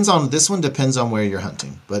depends on where you're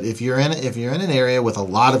hunting. But if you're in an area with a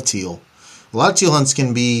lot of teal hunts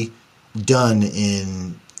can be done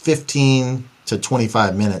in 15 to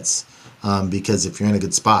 25 minutes, because if you're in a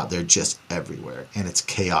good spot, they're just everywhere and it's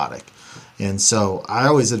chaotic. And so I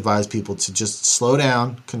always advise people to just slow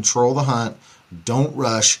down, control the hunt, don't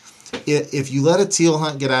rush. If you let a teal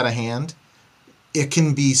hunt get out of hand, it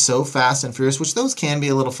can be so fast and furious, which those can be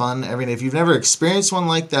a little fun every day. If you've never experienced one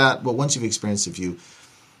like that, but once you've experienced a few,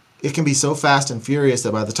 it can be so fast and furious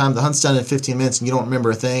that by the time the hunt's done in 15 minutes and you don't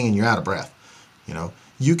remember a thing and you're out of breath.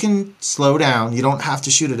 You can slow down. You don't have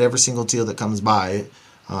to shoot at every single teal that comes by.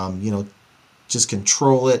 Just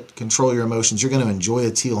control it, control your emotions. You're going to enjoy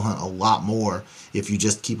a teal hunt a lot more if you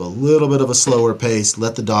just keep a little bit of a slower pace.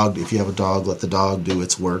 Let the dog, if you have a dog, let the dog do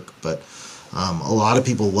its work. But a lot of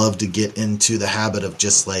people love to get into the habit of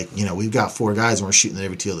just like, we've got 4 guys and we're shooting at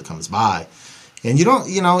every teal that comes by. And you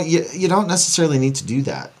don't necessarily need to do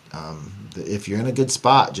that. If you're in a good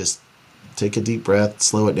spot, just take a deep breath,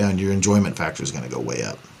 slow it down. Your enjoyment factor is going to go way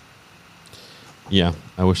up. Yeah,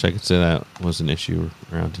 I wish I could say that was an issue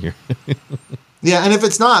around here. Yeah, and if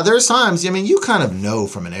it's not, there's times, you kind of know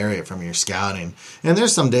from an area, from your scouting, and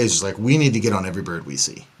there's some days it's like, we need to get on every bird we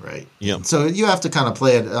see, right? Yeah. So you have to kind of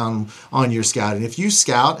play it on your scouting. If you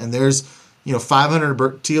scout and there's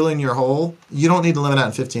 500 teal in your hole, you don't need to limit out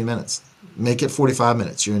in 15 minutes. Make it 45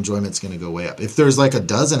 minutes. Your enjoyment's going to go way up. If there's like a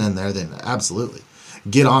dozen in there, then absolutely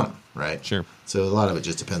get on them, right? Sure. So a lot of it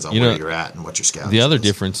just depends on where you're at and what you're scouting. The other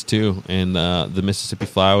difference too in the Mississippi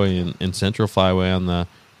Flyway and Central Flyway on the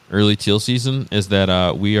early teal season is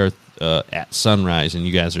that we are at sunrise and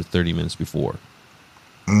you guys are 30 minutes before.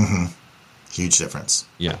 Mm-hmm. Huge difference.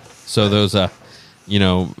 Yeah. So those,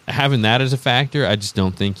 having that as a factor, I just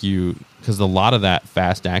don't think because a lot of that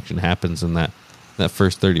fast action happens in that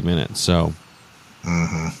first 30 minutes. So.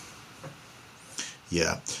 Mm-hmm.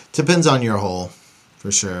 Yeah. Depends on your hole,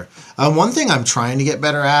 for sure. One thing I'm trying to get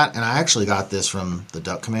better at, and I actually got this from the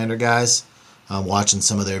Duck Commander guys, watching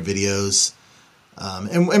some of their videos.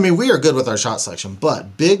 And I mean, we are good with our shot selection,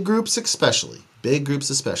 but big groups especially,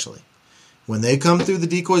 when they come through the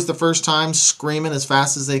decoys the first time, screaming as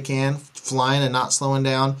fast as they can, flying and not slowing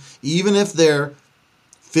down, even if they're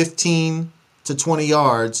 15 to 20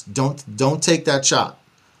 yards, don't take that shot,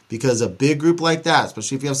 because a big group like that,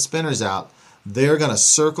 especially if you have spinners out, they're going to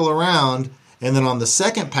circle around, and then on the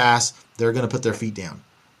second pass, they're going to put their feet down.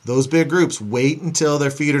 those big groups, wait until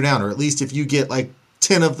their feet are down, or at least if you get like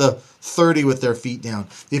 10 of the 30 with their feet down.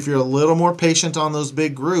 If you're a little more patient on those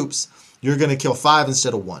big groups, you're going to kill 5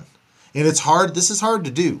 instead of 1. And it's hard. This is hard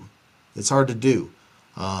to do. It's hard to do.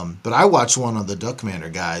 But I watched one of the Duck Commander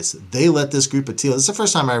guys. They let this group of teal. This is the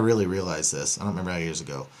first time I really realized this. I don't remember how years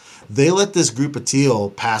ago. They let this group of teal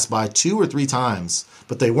pass by 2 or 3 times,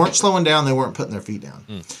 but they weren't slowing down. They weren't putting their feet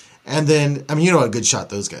down. And then, I mean, you know what a good shot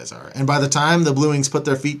those guys are. And by the time the Blue Wings put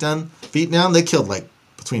their feet down, they killed like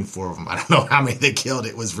between 4 of them. I don't know how many they killed.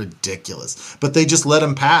 It was ridiculous. But they just let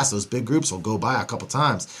them pass. Those big groups will go by a couple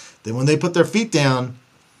times. Then when they put their feet down,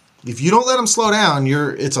 if you don't let them slow down,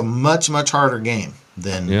 it's a much, much harder game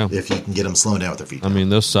than if you can get them slowing down with their feet down. I mean,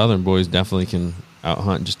 those Southern boys definitely can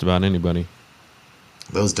out-hunt just about anybody.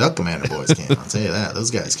 Those Duck Commander boys can. I'll tell you that.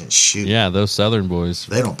 Those guys can shoot. Yeah, those Southern boys.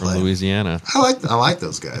 They don't play. From Louisiana. I like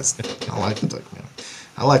those guys. I like the Duck Commander.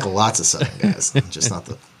 I like lots of Southern guys, just not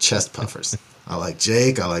the chest puffers. I like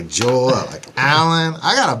Jake. I like Joel. I like Alan.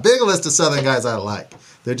 I got a big list of Southern guys I like.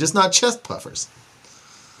 They're just not chest puffers.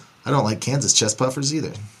 I don't like Kansas chest puffers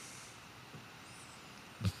either.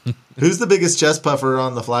 Who's the biggest chest puffer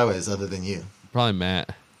on the flyways other than you? Probably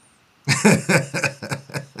Matt.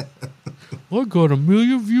 I got 1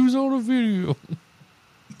 million views on a video.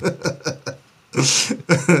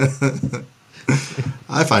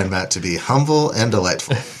 I find Matt to be humble and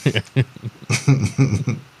delightful.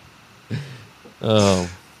 Oh,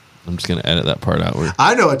 I'm just going to edit that part out.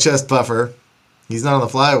 I know a chest puffer. He's not on the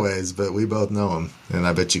flyways, but we both know him, and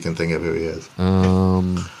I bet you can think of who he is.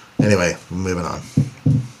 Anyway, moving on.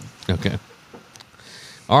 Okay.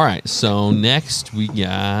 All right, so next we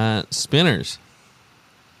got spinners.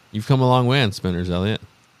 You've come a long way on spinners, Elliot.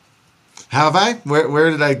 Have I? Where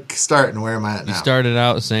did I start and where am I at now? You started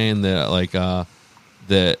out saying that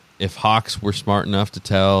that if hawks were smart enough to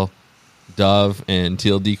tell dove and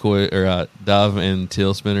teal decoy or dove and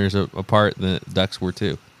teal spinners apart, then ducks were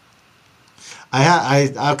too.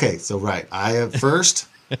 Okay, so right. First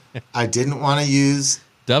I didn't want to use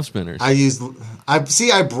dove spinners.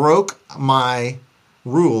 I broke my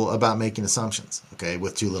rule about making assumptions, okay,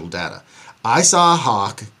 with too little data. I saw a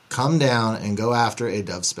hawk come down and go after a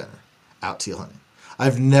dove spinner out teal hunting.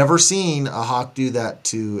 I've never seen a hawk do that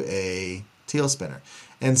to a teal spinner.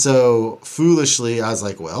 And so foolishly, I was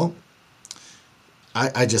like, well,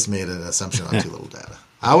 I just made an assumption on too little data.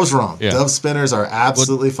 I was wrong. Yeah. Dove spinners are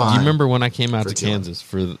absolutely fine. Do you remember when I came out to Kansas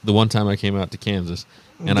for the one time I came out to Kansas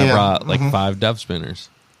and I brought like 5 dove spinners?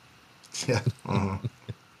 Yeah.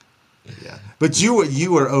 Yeah. But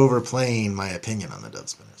you were overplaying my opinion on the dove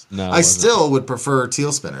spinners. No, I still would prefer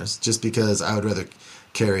teal spinners just because I would rather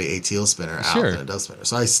carry a teal spinner out than a dove spinner.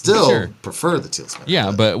 So I still prefer the teal spinner.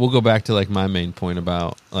 Yeah, but we'll go back to like my main point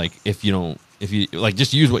about like if you like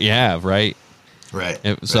just use what you have, right? Right.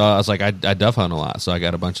 So I was like, I dove hunt a lot, so I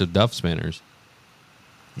got a bunch of dove spinners.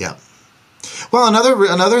 Yeah. Well,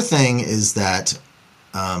 another thing is that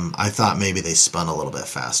I thought maybe they spun a little bit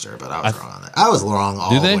faster, but I was wrong on that. I was wrong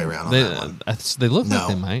all the way around on that one. They look like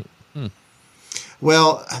they might.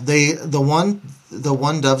 Well, the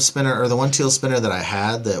one dove spinner or the one teal spinner that I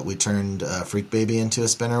had that we turned Freak Baby into a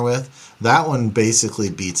spinner with, that one basically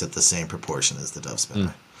beats at the same proportion as the dove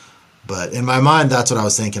spinner. But in my mind, that's what I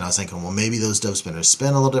was thinking. I was thinking, well, maybe those dove spinners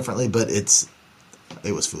spin a little differently, but it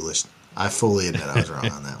was foolish. I fully admit I was wrong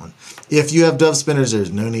on that one. If you have dove spinners,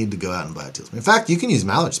 there's no need to go out and buy a teal spinner. In fact, you can use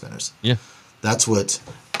mallard spinners. Yeah. That's what,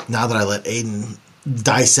 now that I let Aiden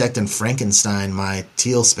dissect and Frankenstein my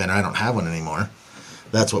teal spinner, I don't have one anymore.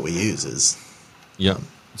 That's what we use is. Yep.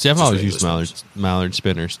 See, I've always used mallard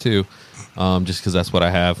spinners too, just because that's what I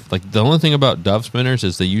have. Like the only thing about dove spinners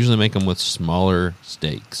is they usually make them with smaller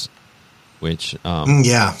stakes, which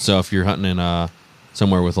So if you're hunting in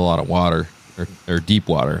somewhere with a lot of water or deep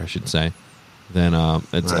water, I should say, then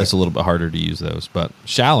it's a little bit harder to use those. But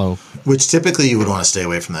shallow, which typically you would want to stay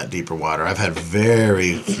away from that deeper water. I've had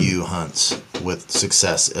very few hunts with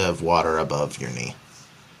success of water above your knee.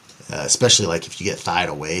 Especially like if you get thigh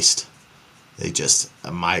to waist, they just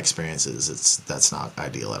my experience is that's not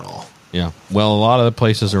ideal at all. Yeah, well, a lot of the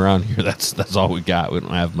places around here, that's all we got. We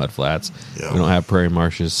don't have mud flats. Yeah. We don't have prairie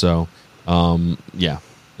marshes, so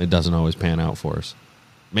it doesn't always pan out for us.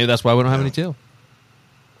 Maybe that's why we don't have any teal.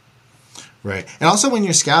 Right, and also when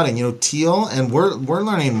you're scouting, teal, and we're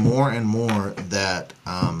learning more and more that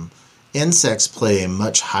insects play a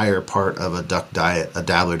much higher part of a duck diet, a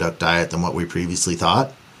dabbler duck diet, than what we previously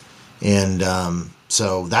thought. And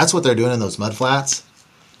so that's what they're doing in those mud flats.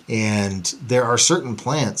 And there are certain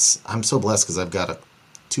plants. I'm so blessed because I've got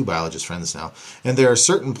 2 biologist friends now. And there are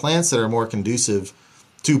certain plants that are more conducive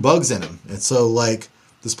to bugs in them. And so, like,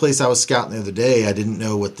 this place I was scouting the other day, I didn't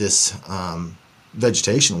know what this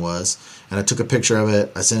vegetation was, and I took a picture of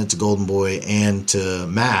it. I sent it to Golden Boy and to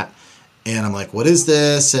Matt, and I'm like, "What is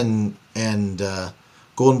this?" And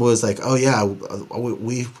Golden Boy was like, "Oh yeah,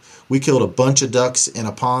 we killed a bunch of ducks in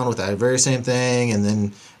a pond with that very same thing." And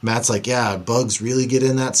then Matt's like, "Yeah, bugs really get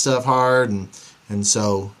in that stuff hard," and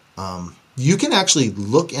so you can actually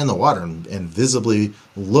look in the water and visibly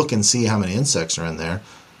look and see how many insects are in there.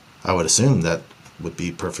 I would assume that would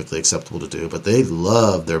be perfectly acceptable to do, but they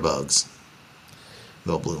love their bugs.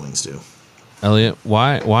 The blue wings do. Elliot,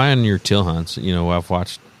 why on your teal hunts? I've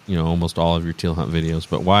watched almost all of your teal hunt videos,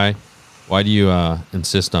 but why do you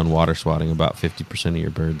insist on water swatting about 50% of your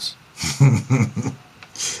birds?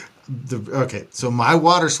 Okay, so my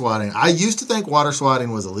water swatting, I used to think water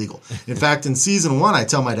swatting was illegal. In fact, in season 1, I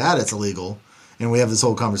tell my dad it's illegal, and we have this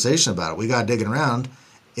whole conversation about it. We got digging around,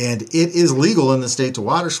 and it is legal in the state to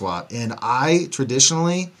water swat. And I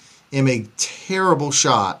traditionally am a terrible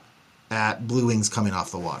shot at blue wings coming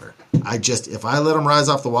off the water. If I let them rise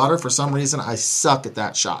off the water, for some reason, I suck at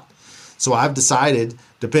that shot. So I've decided,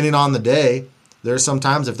 depending on the day, there's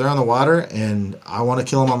sometimes if they're on the water and I want to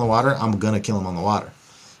kill them on the water, I'm going to kill them on the water.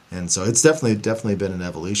 And so it's definitely been an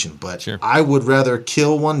evolution. But sure. I would rather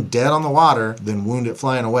kill one dead on the water than wound it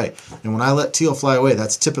flying away. And when I let teal fly away,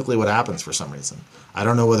 that's typically what happens for some reason. I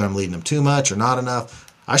don't know whether I'm leading them too much or not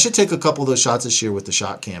enough. I should take a couple of those shots this year with the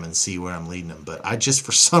shot cam and see where I'm leading them. But I just,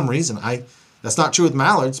 for some reason, that's not true with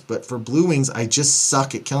mallards, but for blue wings, I just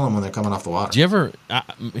suck at killing them when they're coming off the water. Do you ever?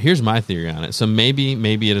 Here's my theory on it. So maybe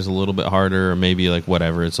it is a little bit harder, or maybe like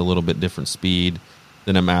whatever. It's a little bit different speed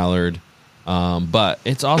than a mallard, but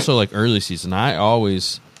it's also like early season. I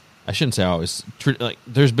shouldn't say always. Like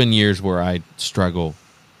there's been years where I struggle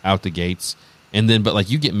out the gates, and then but like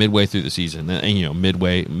you get midway through the season, and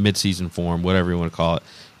mid-season form, whatever you want to call it.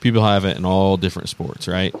 People have it in all different sports,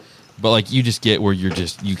 right? But like you just get where you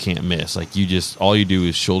can't miss. Like all you do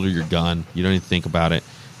is shoulder your gun. You don't even think about it,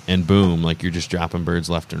 and boom, like you're just dropping birds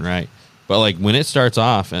left and right. But like when it starts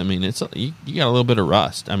off, I mean, it's you got a little bit of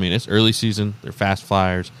rust. I mean, it's early season. They're fast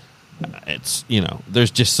flyers. It's there's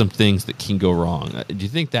just some things that can go wrong. Do you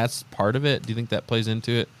think that's part of it? Do you think that plays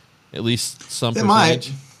into it? At least some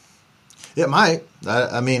percentage? It might.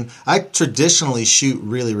 I mean, I traditionally shoot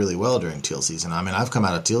really, really well during teal season. I mean, I've come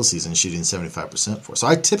out of teal season shooting 75% for. So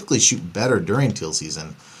I typically shoot better during teal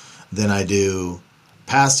season than I do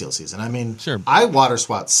past teal season. I mean, sure. I water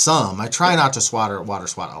swat some. I try not to water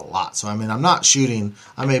swat a lot. So, I mean, I'm not shooting.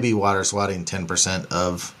 I may be water swatting 10%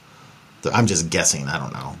 of I'm just guessing. I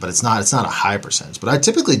don't know. But it's not a high percentage. But I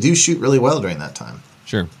typically do shoot really well during that time.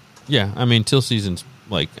 Sure. Yeah. I mean, teal season's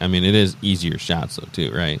it is easier shots though,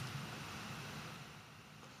 too, right?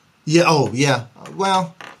 Yeah. Oh, yeah.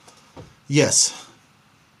 Well, yes.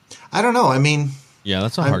 I don't know. I mean, yeah,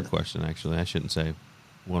 that's a hard question. Actually, I shouldn't say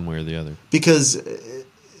one way or the other because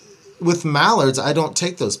with mallards, I don't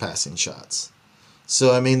take those passing shots.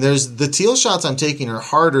 So I mean, there's the teal shots I'm taking are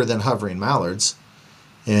harder than hovering mallards,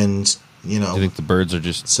 and Do you think the birds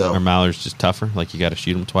are mallards just tougher? Like you got to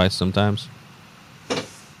shoot them twice sometimes.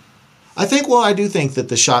 I do think that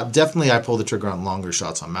the shot, definitely I pull the trigger on longer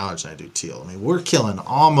shots on mallards than I do teal. I mean, we're killing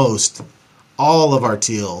almost all of our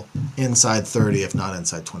teal inside 30, if not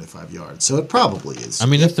inside 25 yards. So it probably is. I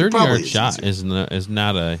mean, a 30-yard shot is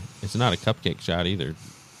not a cupcake shot either.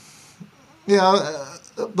 Yeah,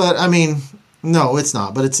 but I mean, no, it's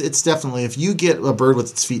not. But it's definitely, if you get a bird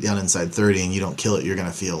with its feet down inside 30 and you don't kill it, you're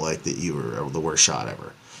going to feel like that you were the worst shot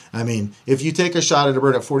ever. I mean, if you take a shot at a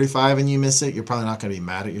bird at 45 and you miss it, you're probably not going to be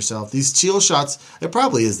mad at yourself. These teal shots, it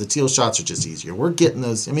probably is. The teal shots are just easier. We're getting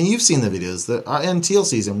those. I mean, you've seen the videos. In teal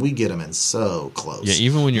season, we get them in so close. Yeah,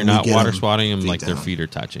 even when you're not water swatting them, like their feet are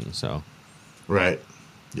touching. So, right.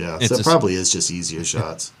 Yeah, so it probably is just easier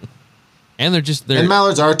shots. And and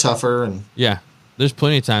mallards are tougher. And yeah, there's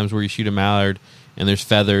plenty of times where you shoot a mallard and there's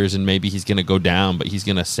feathers and maybe he's going to go down, but he's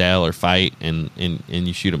going to sail or fight and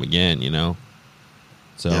you shoot him again,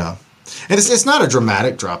 So. Yeah, and it's not a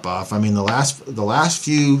dramatic drop off. I mean, the last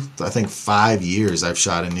few, I think 5 years, I've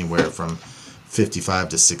shot anywhere from 55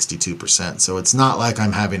 to 62%. So it's not like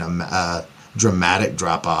I'm having a dramatic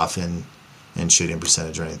drop off in shooting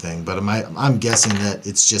percentage or anything. But I'm guessing that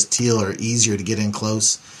it's just teal are easier to get in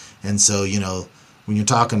close, and so when you're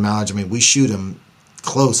talking mallards, I mean, we shoot them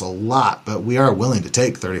close a lot, but we are willing to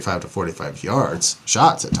take 35 to 45 yards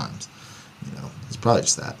shots at times. It's probably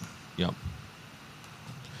just that. Yep.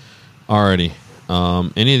 Alrighty.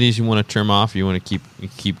 Any of these you want to trim off? Or you want to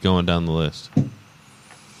keep going down the list?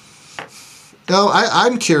 No,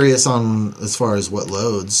 I'm curious on as far as what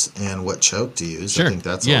loads and what choke to use. Sure. I think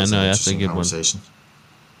that's an interesting good conversation.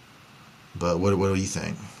 But what do you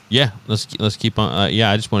think? Yeah, let's keep on.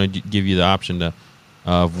 I just wanted to give you the option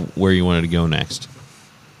of where you wanted to go next.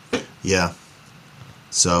 Yeah.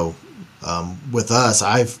 So with us,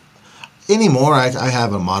 I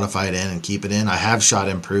have a modified in and keep it in. I have shot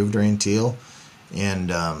improved during teal,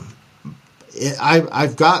 and I'm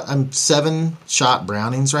 7 shot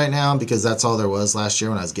Brownings right now because that's all there was last year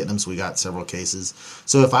when I was getting them. So we got several cases.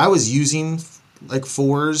 So if I was using like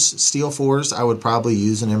steel 4s, I would probably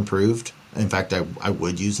use an improved. In fact, I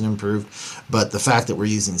would use an improved. But the fact that we're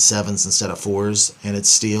using 7s instead of 4s and it's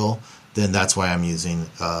steel, then that's why I'm using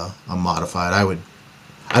a modified. I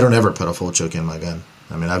don't ever put a full choke in my gun.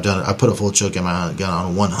 I mean, I put a full choke in my gun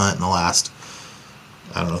on one hunt in the last,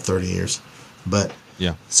 30 years. But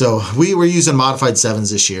yeah. So we were using modified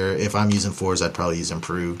 7s this year. If I'm using 4s, I'd probably use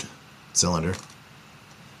improved cylinder.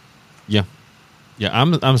 Yeah. Yeah,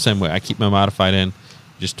 I'm the same way. I keep my modified in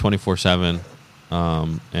just 24/7.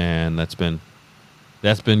 And that's been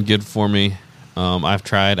good for me. I've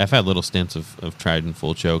had little stints of tried and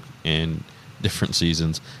full choke in different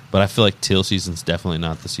seasons, but I feel like teal season's definitely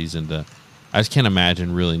not the season I just can't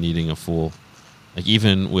imagine really needing a full, like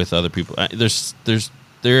even with other people. There's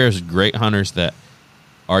great hunters that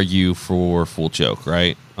argue for full choke,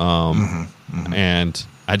 right? And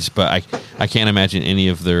I can't imagine any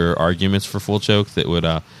of their arguments for full choke that would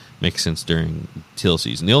make sense during teal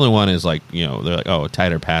season. The only one is like, they're like, a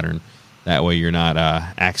tighter pattern. That way you're not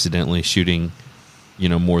accidentally shooting,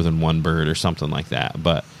 more than one bird or something like that.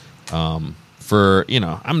 But I'm a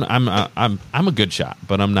good shot,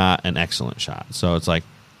 but I'm not an excellent shot. So it's like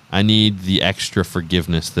I need the extra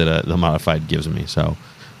forgiveness that the modified gives me. So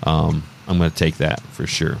I'm going to take that for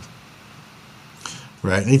sure.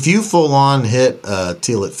 Right. And if you full on hit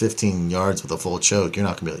teal at 15 yards with a full choke, you're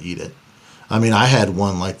not going to be able to eat it. I mean, I had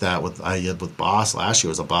one like that with Boss last year.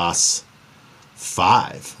 It was a Boss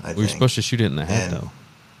 5. We were supposed to shoot it in the head, though.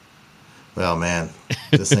 Well, man,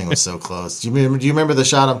 this thing was so close. Do you remember the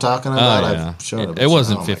shot I'm talking about? Oh, yeah. It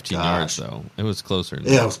wasn't 15 yards, though. It was closer.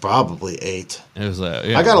 Yeah, it was probably 8. It was.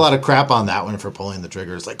 I got a lot of crap on that one for pulling the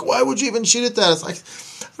trigger. It's like, why would you even shoot at that? It's like,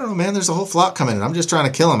 I don't know, man. There's a whole flock coming in. I'm just trying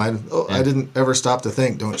to kill him. I didn't ever stop to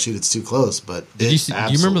think, don't shoot. It's too close. But do you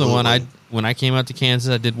remember the one when I came out to Kansas?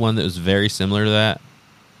 I did one that was very similar to that.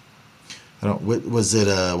 Was it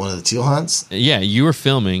one of the teal hunts? Yeah, you were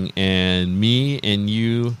filming, and me and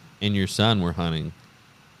you and your son were hunting.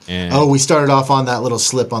 And we started off on that little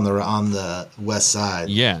slip on the west side.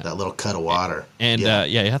 Yeah, that little cut of water. And you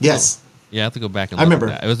have to you have to go back and look. I remember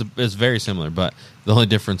at that. It was very similar, but the only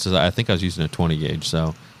difference is I think I was using a 20 gauge.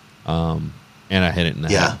 So, and I hit it in the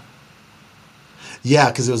head.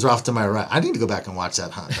 Yeah, because it was off to my right. I need to go back and watch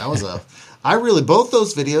that hunt. That was both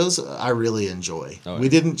those videos I really enjoy. Oh, yeah. We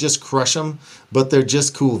didn't just crush them, but they're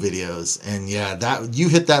just cool videos. And yeah, that you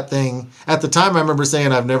hit that thing at the time. I remember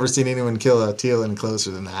saying I've never seen anyone kill a teal any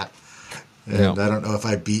closer than that. And I don't know if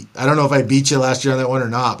I beat you last year on that one or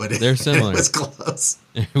not, but they're similar. It was close.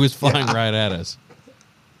 It was flying right at us.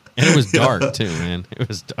 And it was dark too, man. It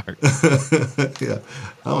was dark. Yeah.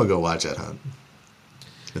 I'm gonna go watch that hunt.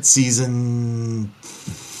 It's season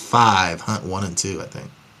 5, hunt 1 and 2, I think.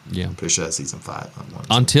 Yeah, I'm pretty sure that's season 5. Hunt 1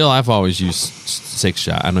 Until I've always used 6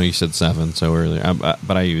 shot. I know you said 7 so earlier,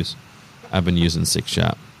 but I've been using 6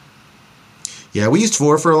 shot. Yeah, we used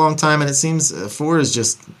 4 for a long time, and it seems 4 is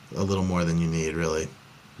just a little more than you need, really.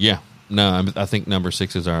 Yeah, no, I think number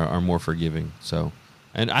 6s are more forgiving. So,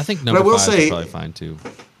 and I think number 5 is probably fine too.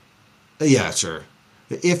 Yeah, sure.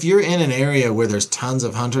 If you're in an area where there's tons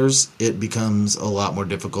of hunters, it becomes a lot more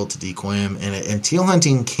difficult to decoy them, and teal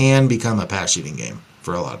hunting can become a pass shooting game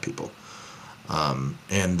for a lot of people.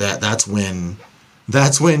 And that's when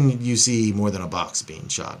you see more than a box being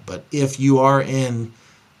shot. But if you are in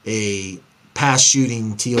a pass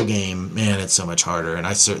shooting teal game, man, it's so much harder. And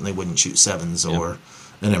I certainly wouldn't shoot 7s or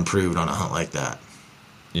an improved on a hunt like that.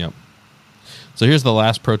 Yep. So here's the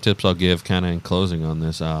last pro tips I'll give kind of in closing on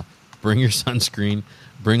this. Bring your sunscreen.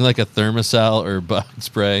 Bring like a Thermacell or bug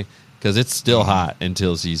spray because it's still hot in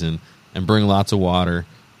teal season. And bring lots of water.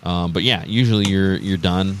 But yeah, usually you're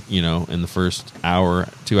done, in the first hour,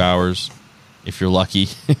 2 hours, if you're lucky.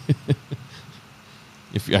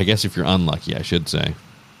 If you're unlucky, I should say.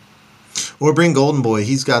 Or bring Golden Boy.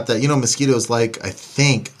 He's got that. Mosquitoes like, I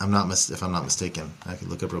think, if I'm not mistaken, I can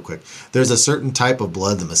look up real quick. There's a certain type of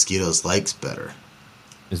blood that mosquitoes likes better.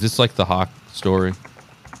 Is this like the hawk story?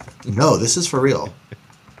 No, this is for real.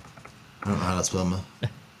 I don't know how to spell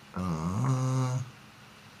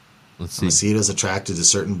Let's see. Mosquitoes attracted to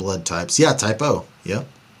certain blood types. Yeah, type O. Yep.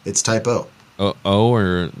 It's type O. O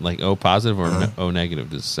or like O positive or O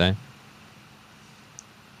negative, does it say?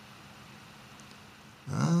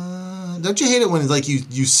 don't you hate it when like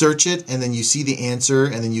you search it and then you see the answer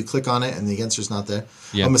and then you click on it and the answer's not there?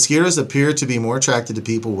 Yeah. Well, mosquitoes appear to be more attracted to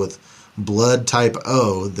people with blood type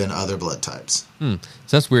O than other blood types. So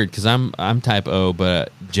that's weird because I'm type O,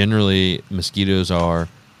 but generally mosquitoes are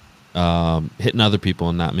hitting other people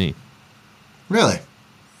and not me. Really?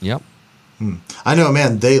 Yep. I know,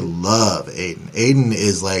 man, they love Aiden. Aiden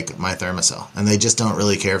is like my thermocell, and they just don't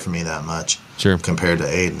really care for me that much Sure. compared to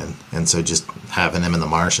Aiden. And so just having him in the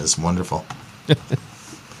marsh is wonderful.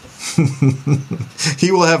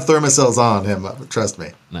 He will have thermocells on him, trust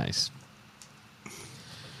me. Nice.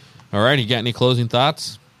 All right, you got any closing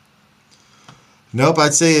thoughts? Nope,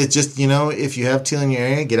 I'd say it's just, if you have teal in your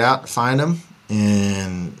area, get out, find them,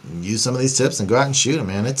 and use some of these tips and go out and shoot them,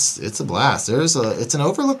 man. It's a blast. It's an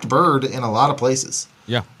overlooked bird in a lot of places.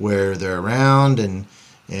 Yeah. Where they're around, and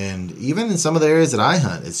even in some of the areas that I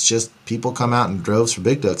hunt, it's just people come out in droves for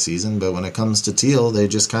big duck season, but when it comes to teal, they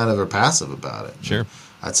just kind of are passive about it. Sure.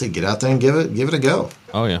 I'd say get out there and give it a go.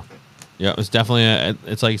 Oh yeah, yeah. It's definitely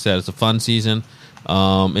it's like you said, it's a fun season.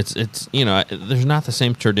 It's there's not the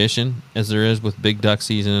same tradition as there is with big duck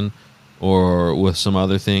season or with some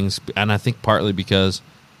other things, and I think partly because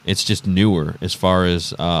it's just newer as far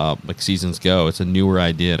as like seasons go. It's a newer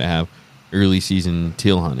idea to have early season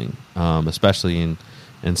teal hunting, especially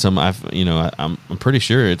in some. I'm pretty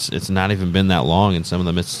sure it's not even been that long in some of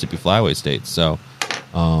the Mississippi flyway states. So,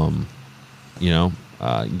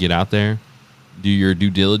 get out there, do your due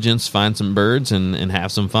diligence, find some birds, and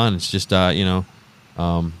have some fun. It's just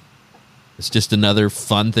it's just another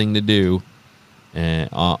fun thing to do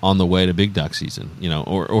on the way to big duck season.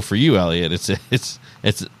 Or for you, Elliot, it's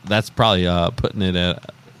that's probably putting it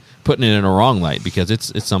in a wrong light, because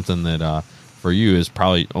it's something that for you is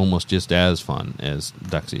probably almost just as fun as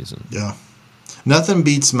duck season. Yeah, nothing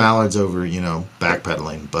beats mallards over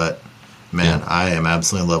backpedaling, but. Man, yeah. I am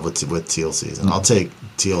absolutely in love with teal season. I'll take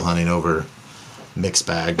teal hunting over mixed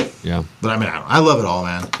bag. Yeah. But I mean, I love it all,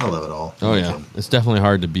 man. I love it all. Oh, yeah. It's definitely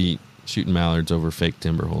hard to beat shooting mallards over fake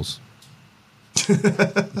timber holes.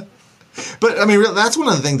 But, I mean, that's one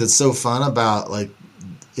of the things that's so fun about, like,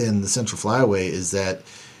 in the Central Flyway is that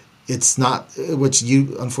it's not, which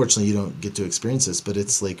unfortunately, you don't get to experience this, but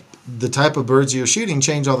it's like the type of birds you're shooting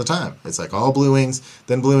change all the time. It's like all blue wings,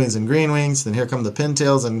 then blue wings and green wings, then here come the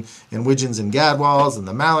pintails and widgeons and gadwalls, and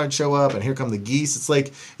the mallards show up, and here come the geese. It's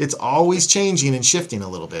like it's always changing and shifting a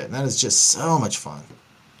little bit, and that is just so much fun.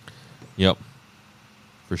 Yep,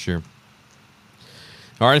 for sure.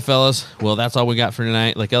 All right, fellas. Well, that's all we got for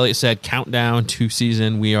tonight. Like Elliot said, countdown to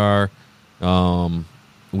season. We are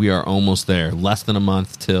almost there. Less than a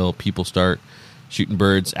month till people start shooting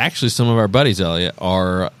birds. Actually, some of our buddies, Elliot,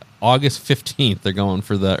 are August 15th. They're going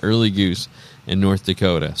for the early goose in North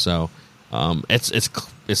Dakota. So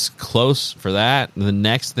it's close for that. And the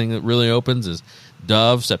next thing that really opens is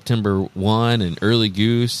dove September 1, and early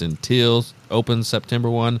goose and teal opens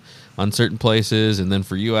September 1 on certain places. And then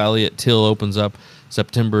for you, Elliot, teal opens up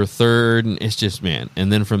September 3rd. And it's just, man.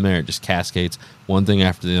 And then from there, it just cascades one thing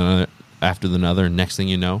after the other. And next thing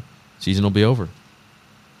you know, season will be over.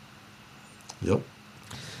 Yep.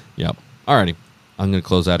 Alrighty. I'm going to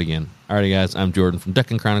close out again. Alrighty, guys. I'm Jordan from Duck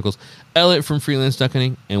Hunt Chronicles, Elliot from Freelance Duck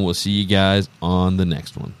Hunting, and we'll see you guys on the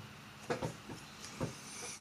next one.